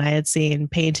Chicago, and I had seen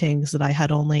paintings that I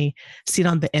had only seen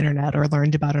on the internet or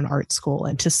learned about in art school.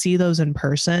 And to see those in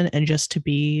person and just to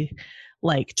be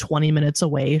like 20 minutes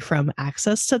away from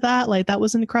access to that, like, that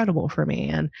was incredible for me.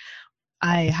 And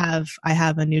I have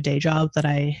a new day job that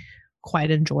I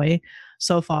quite enjoy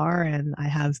so far, and I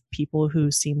have people who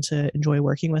seem to enjoy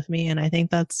working with me, and I think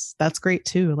that's great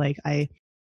too. Like,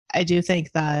 I do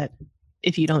think that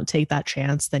if you don't take that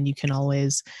chance, then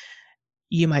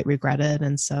you might regret it.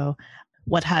 And so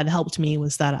what had helped me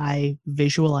was that I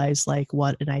visualized like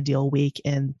what an ideal week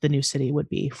in the new city would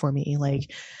be for me.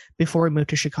 Like, before we moved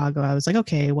to Chicago, I was like,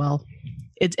 okay, well,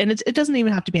 it doesn't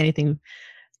even have to be anything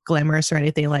glamorous or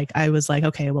anything. Like, I was like,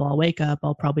 okay, well, I'll wake up,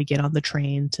 I'll probably get on the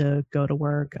train to go to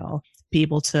work, I'll be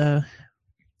able to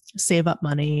save up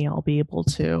money, I'll be able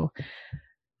to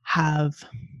have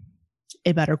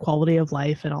a better quality of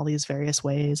life in all these various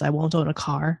ways. I won't own a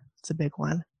car. It's a big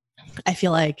one. I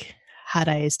feel like had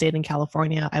I stayed in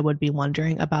California, I would be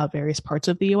wondering about various parts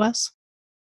of the US.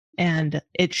 And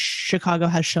Chicago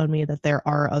has shown me that there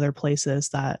are other places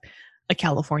that a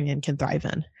Californian can thrive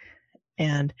in.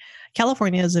 And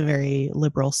California is a very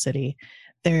liberal city.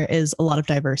 There is a lot of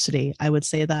diversity. I would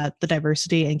say that the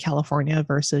diversity in California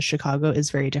versus Chicago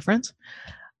is very different.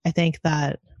 I think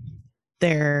that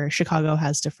Chicago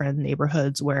has different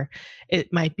neighborhoods where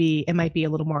it might be a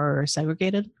little more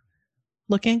segregated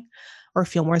looking or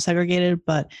feel more segregated,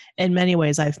 but in many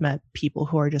ways I've met people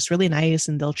who are just really nice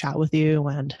and they'll chat with you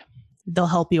and they'll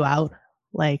help you out.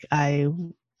 Like, I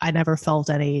never felt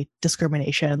any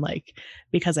discrimination, like,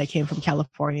 because I came from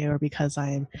California or because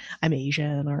I'm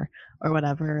Asian or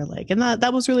whatever. Like, and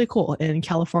that was really cool. In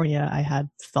California, I had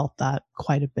felt that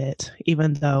quite a bit,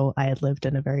 even though I had lived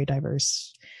in a very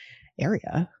diverse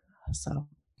area. So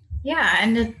yeah,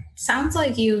 and it sounds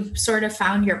like you've sort of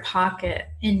found your pocket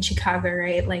in Chicago,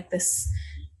 right? Like this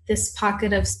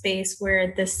pocket of space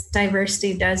where this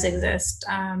diversity does exist,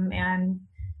 and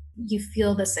you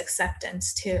feel this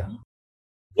acceptance too.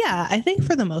 Yeah, I think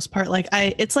for the most part, like,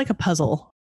 it's like a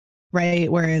puzzle,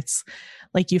 right? Where it's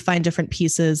like you find different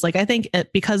pieces. Like, I think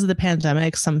because of the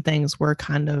pandemic, some things were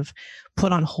kind of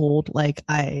put on hold. Like,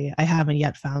 I haven't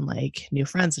yet found like new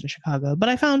friends in Chicago, but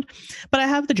I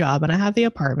have the job and I have the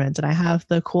apartment and I have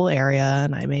the cool area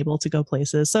and I'm able to go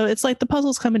places. So it's like the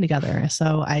puzzle's coming together.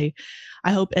 So I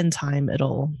hope in time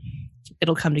it'll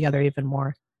come together even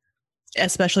more.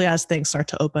 especially as things start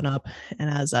to open up and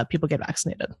as people get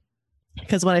vaccinated.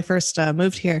 Because when I first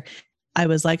moved here, I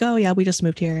was like, oh, yeah, we just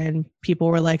moved here. And people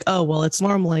were like, oh, well, it's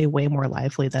normally way more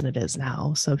lively than it is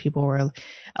now. So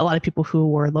a lot of people who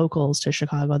were locals to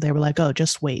Chicago, they were like, oh,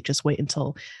 just wait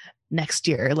until next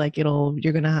year. Like you're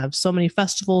going to have so many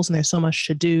festivals and there's so much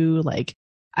to do. Like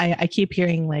I keep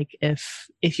hearing like,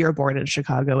 if you're born in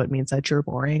Chicago, it means that you're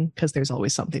boring because there's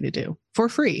always something to do for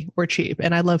free or cheap.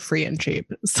 And I love free and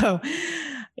cheap. So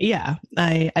yeah,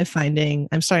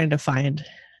 I'm starting to find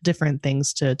different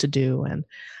things to do. And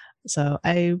so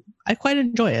I quite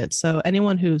enjoy it. So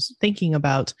anyone who's thinking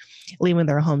about leaving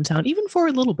their hometown, even for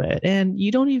a little bit, and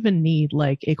you don't even need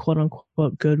like a quote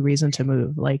unquote good reason to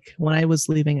move. Like when I was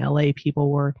leaving LA,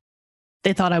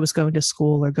 they thought I was going to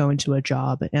school or going to a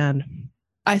job. And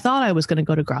I thought I was going to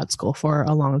go to grad school for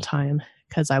a long time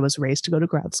because I was raised to go to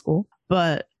grad school,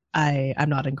 but I'm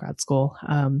not in grad school.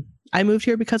 I moved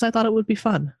here because I thought it would be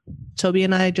fun. Toby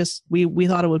and I we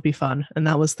thought it would be fun. And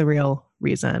that was the real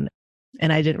reason.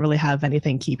 And I didn't really have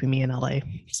anything keeping me in LA.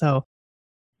 So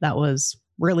that was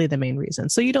really the main reason.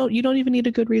 So you don't even need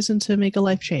a good reason to make a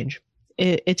life change.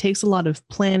 It takes a lot of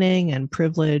planning and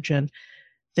privilege and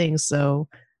things so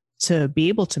to be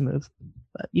able to move,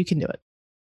 but you can do it.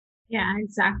 Yeah,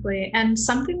 exactly. And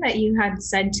something that you had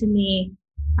said to me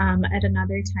at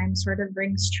another time sort of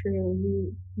rings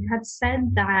true. You had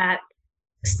said that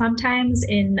sometimes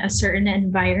in a certain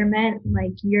environment,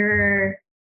 like you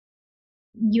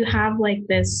have like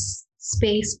this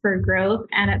space for growth,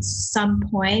 and at some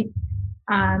point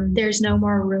there's no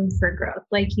more room for growth.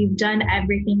 Like you've done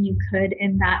everything you could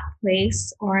in that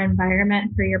place or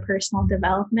environment for your personal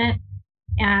development,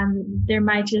 and there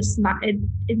might just not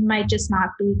it might just not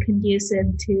be conducive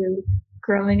to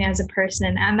growing as a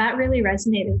person. And that really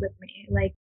resonated with me.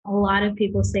 Like a lot of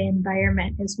people say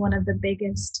environment is one of the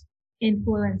biggest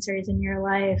influencers in your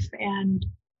life, and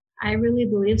I really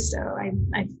believe so.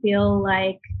 I feel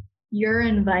like your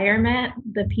environment,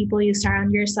 the people you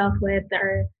surround yourself with,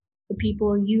 or the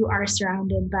people you are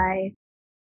surrounded by,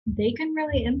 they can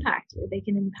really impact you. They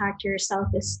can impact your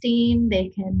self-esteem. They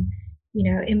can,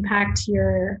 impact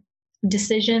your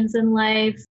decisions in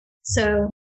life. So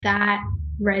that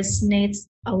resonates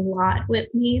a lot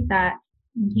with me, that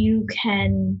you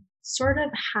can sort of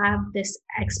have this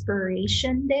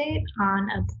expiration date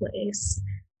on a place.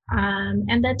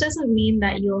 And that doesn't mean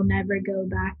that you'll never go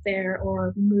back there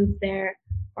or move there.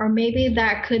 Or maybe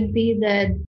that could be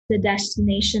the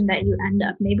destination that you end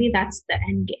up. Maybe that's the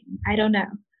end game. I don't know.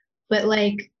 But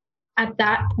like at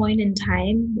that point in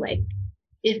time, like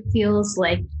it feels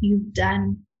like you've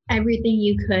done everything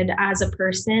you could as a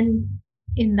person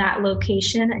in that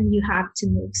location, and you have to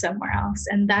move somewhere else.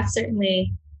 And that's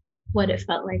certainly what it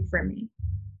felt like for me.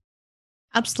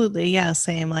 Absolutely. Yeah,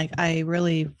 same. Like I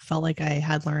really felt like I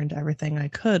had learned everything I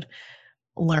could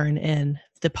learn in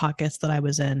the pockets that I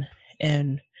was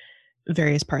in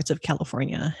various parts of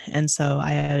California. And so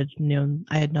I had known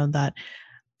that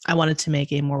I wanted to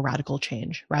make a more radical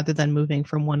change rather than moving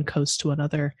from one coast to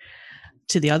another,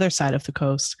 to the other side of the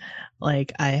coast.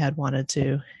 Like I had wanted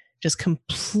to just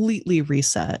completely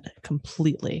reset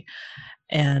completely.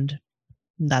 And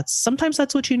sometimes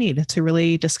that's what you need to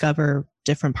really discover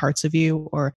different parts of you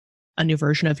or a new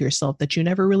version of yourself that you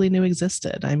never really knew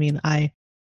existed. I mean,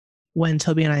 when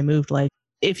Toby and I moved, like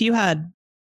if you had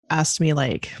asked me,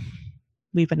 like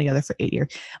we've been together for 8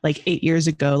 years, like 8 years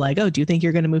ago, like, oh, do you think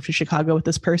you're going to move to Chicago with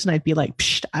this person? I'd be like,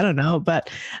 I don't know. But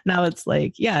now it's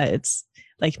like, yeah, it's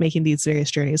like making these various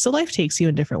journeys. So life takes you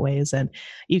in different ways, and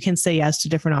you can say yes to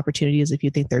different opportunities if you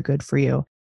think they're good for you.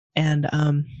 And,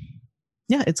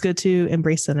 yeah, it's good to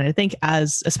embrace them. And I think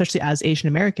especially as Asian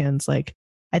Americans, like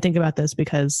I think about this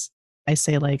because I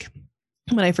say like,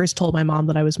 when I first told my mom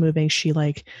that I was moving, she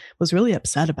like was really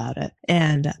upset about it.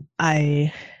 And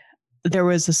there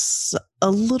was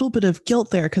a little bit of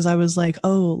guilt there because I was like,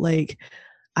 oh, like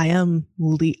I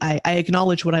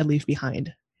acknowledge what I leave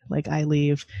behind. Like I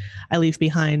leave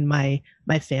behind my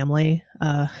family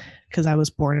because I was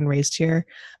born and raised here.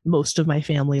 Most of my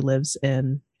family lives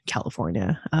in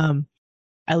California.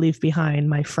 I leave behind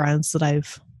my friends that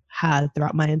I've had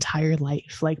throughout my entire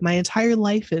life. Like my entire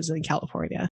life is in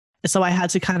California. So I had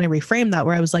to kind of reframe that,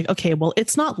 where I was like, okay, well,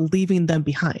 it's not leaving them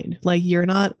behind. Like you're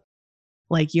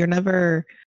never,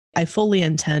 I fully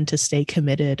intend to stay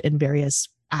committed in various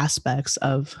aspects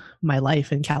of my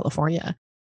life in California.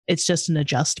 It's just an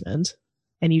adjustment,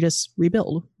 and you just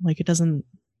rebuild. Like it doesn't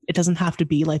have to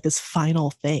be like this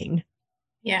final thing.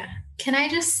 Yeah. Can I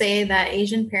just say that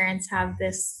Asian parents have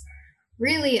this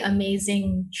really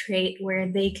amazing trait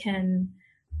where they can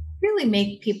really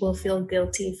make people feel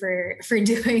guilty for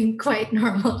doing quite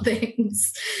normal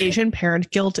things. Asian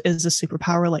parent guilt is a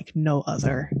superpower like no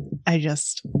other.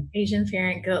 Asian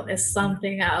parent guilt is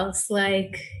something else.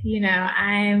 Like,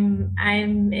 I'm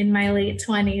in my late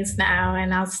 20s now,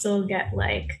 and I'll still get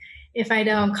like, if I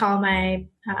don't call my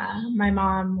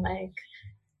mom like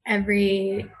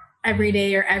every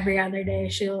day or every other day,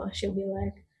 she'll be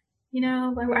like,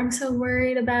 I'm so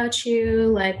worried about you.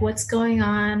 Like, what's going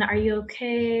on? Are you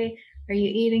okay? Are you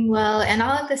eating well? And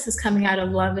all of this is coming out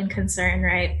of love and concern,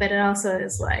 right? But it also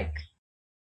is like,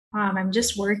 Mom, I'm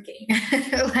just working.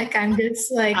 Like, I'm just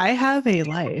like, I have a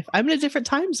life. I'm in a different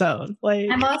time zone. Like,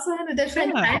 I'm also in a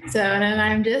different time zone, and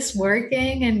I'm just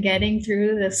working and getting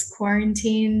through this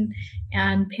quarantine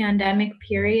and pandemic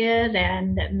period,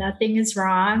 and nothing is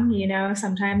wrong.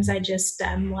 Sometimes I just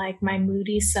am like my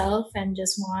moody self and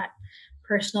just want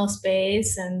personal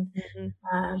space, and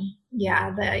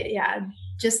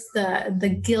just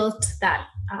the guilt that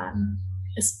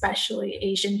especially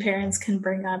Asian parents can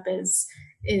bring up is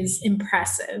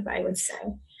impressive, I would say.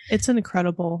 It's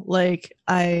incredible. Like,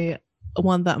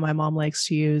 one that my mom likes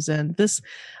to use, and this,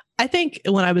 I think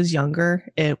when I was younger,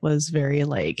 it was very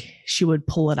like, she would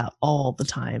pull it out all the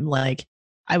time. Like,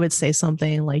 I would say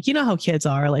something like, you know how kids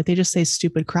are, like they just say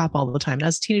stupid crap all the time. And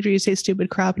as a teenager, you say stupid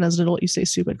crap, and as an adult, you say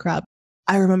stupid crap.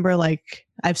 I remember like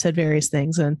I've said various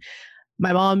things, and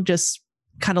my mom just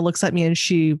kind of looks at me, and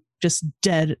she just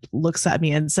dead looks at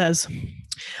me and says,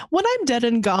 when I'm dead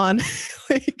and gone,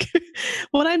 like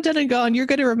when I'm dead and gone, you're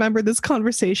going to remember this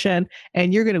conversation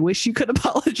and you're going to wish you could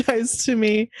apologize to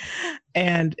me.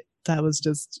 And that was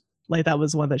just like, that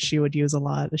was one that she would use a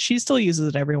lot. She still uses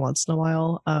it every once in a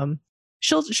while.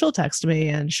 She'll text me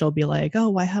and she'll be like, oh,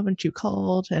 why haven't you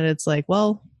called? And it's like,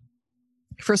 well,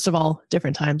 first of all,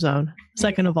 different time zone.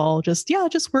 Second of all, just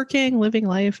working, living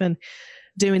life and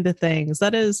doing the things.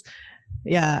 That is,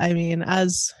 yeah, I mean,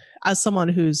 as someone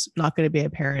who's not going to be a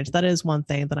parent, that is one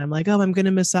thing that I'm like, oh, I'm going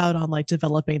to miss out on like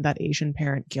developing that Asian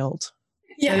parent guilt.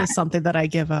 Yeah. That is something that I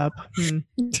give up.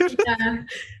 Yeah,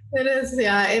 it is.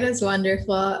 Yeah, it is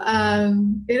wonderful.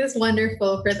 It is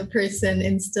wonderful for the person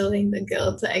instilling the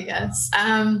guilt, I guess.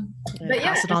 But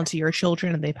pass it on to your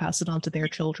children, and they pass it on to their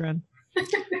children.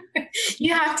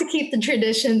 You have to keep the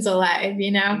traditions alive,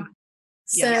 Yes.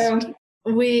 So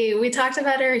we talked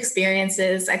about our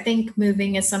experiences. I think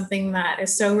moving is something that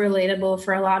is so relatable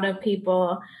for a lot of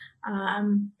people.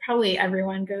 Probably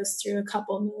everyone goes through a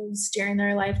couple moves during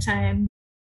their lifetime.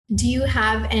 Do you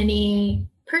have any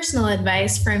personal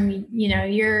advice from,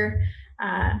 your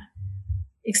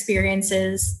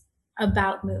experiences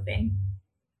about moving?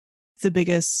 The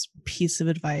biggest piece of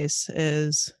advice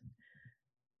is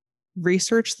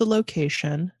research the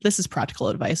location. This is practical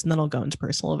advice, and then I'll go into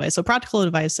personal advice. So practical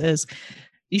advice is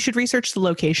you should research the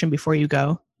location before you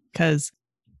go, because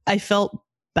I felt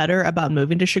better about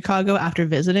moving to Chicago after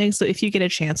visiting. So if you get a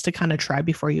chance to kind of try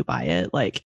before you buy it,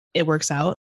 like it works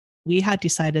out. We had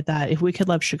decided that if we could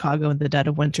love Chicago in the dead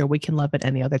of winter, we can love it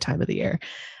any other time of the year.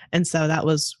 And so that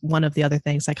was one of the other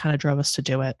things that kind of drove us to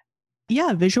do it.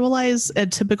 Yeah, visualize a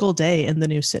typical day in the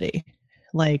new city.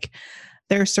 Like,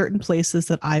 there are certain places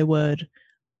that I would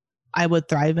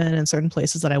thrive in, and certain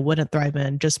places that I wouldn't thrive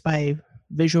in, just by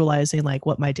visualizing like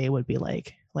what my day would be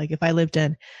like. Like if I lived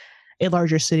in a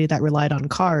larger city that relied on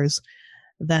cars,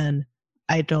 then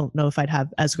I don't know if I'd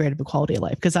have as great of a quality of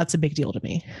life, because that's a big deal to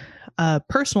me.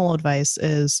 Personal advice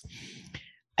is,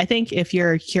 I think if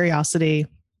your curiosity,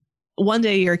 one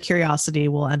day your curiosity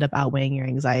will end up outweighing your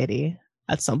anxiety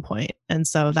at some point. And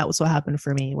so that was what happened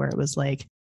for me, where it was like,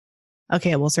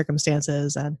 okay, well,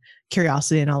 circumstances and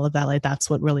curiosity and all of that, like that's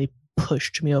what really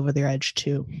pushed me over the edge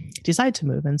to decide to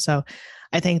move. And so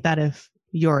I think that if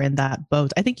you're in that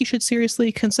boat, I think you should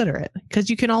seriously consider it, because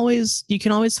you can always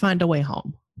find a way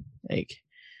home. Like,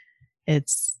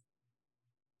 it's,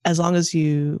 as long as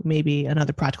you, maybe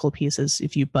another practical piece is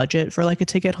if you budget for like a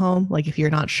ticket home, like if you're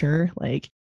not sure, like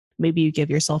maybe you give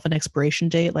yourself an expiration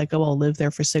date, like, oh, I'll live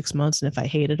there for 6 months, and if I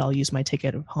hate it, I'll use my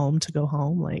ticket home to go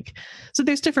home. Like, so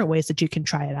there's different ways that you can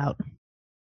try it out.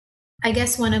 I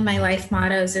guess one of my life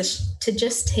mottos is to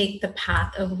just take the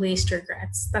path of least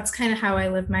regrets. That's kind of how I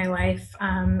live my life,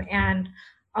 and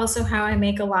also how I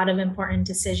make a lot of important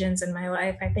decisions in my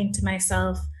life. I think to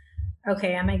myself,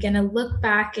 okay, am I going to look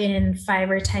back in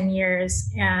 5 or 10 years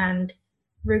and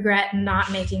regret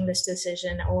not making this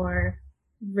decision, or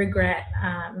regret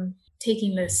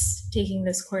taking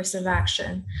this course of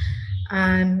action?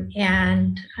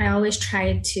 And I always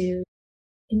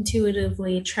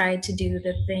intuitively try to do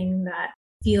the thing that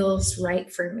feels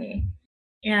right for me.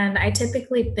 And I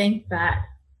typically think that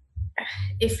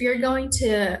if you're going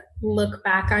to look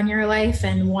back on your life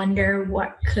and wonder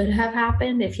what could have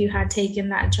happened if you had taken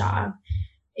that job,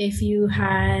 if you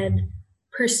had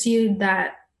pursued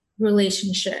that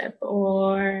relationship,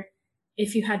 or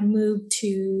if you had moved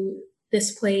to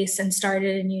this place and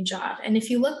started a new job. And if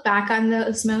you look back on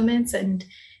those moments and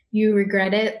you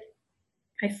regret it,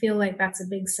 I feel like that's a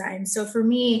big sign. So for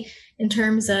me, in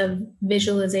terms of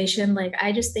visualization, like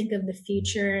I just think of the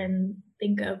future and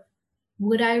think of,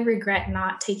 would I regret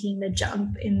not taking the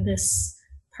jump in this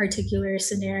particular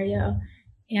scenario?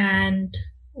 And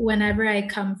whenever I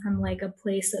come from like a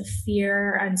place of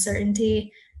fear or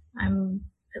uncertainty,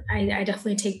 I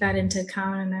definitely take that into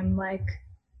account, and I'm like,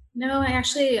 no, I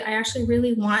actually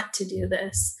really want to do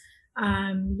this.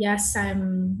 Yes,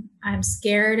 I'm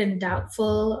scared and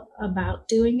doubtful about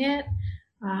doing it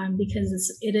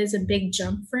because it is a big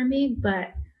jump for me,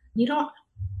 but you don't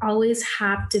always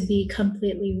have to be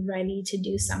completely ready to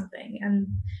do something. And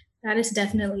that is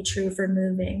definitely true for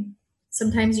moving.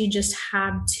 Sometimes you just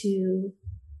have to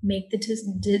make the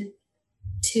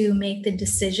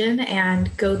decision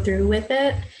and go through with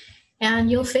it,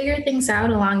 and you'll figure things out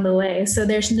along the way. So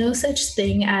there's no such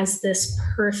thing as this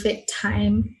perfect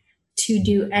time to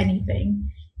do anything.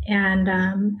 And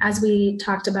as we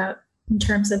talked about in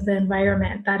terms of the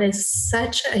environment, that is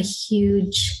such a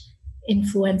huge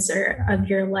influencer of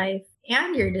your life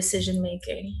and your decision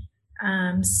making.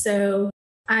 So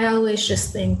I always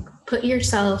just think, put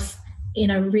yourself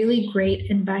in a really great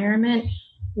environment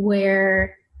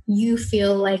where you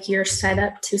feel like you're set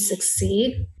up to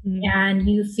succeed, and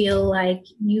you feel like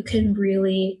you can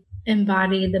really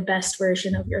embody the best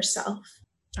version of yourself.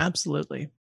 Absolutely.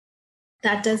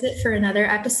 That does it for another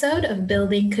episode of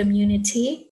Building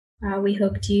Community. We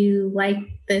hoped you liked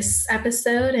this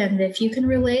episode, and if you can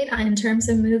relate in terms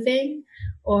of moving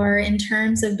or in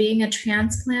terms of being a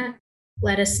transplant,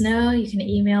 let us know. You can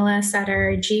email us at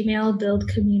our Gmail,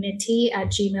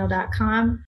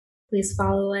 buildcommunity@gmail.com. Please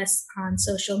follow us on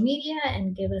social media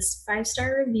and give us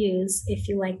 5-star reviews if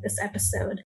you like this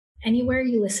episode, anywhere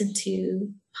you listen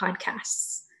to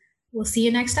podcasts. We'll see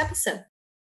you next episode.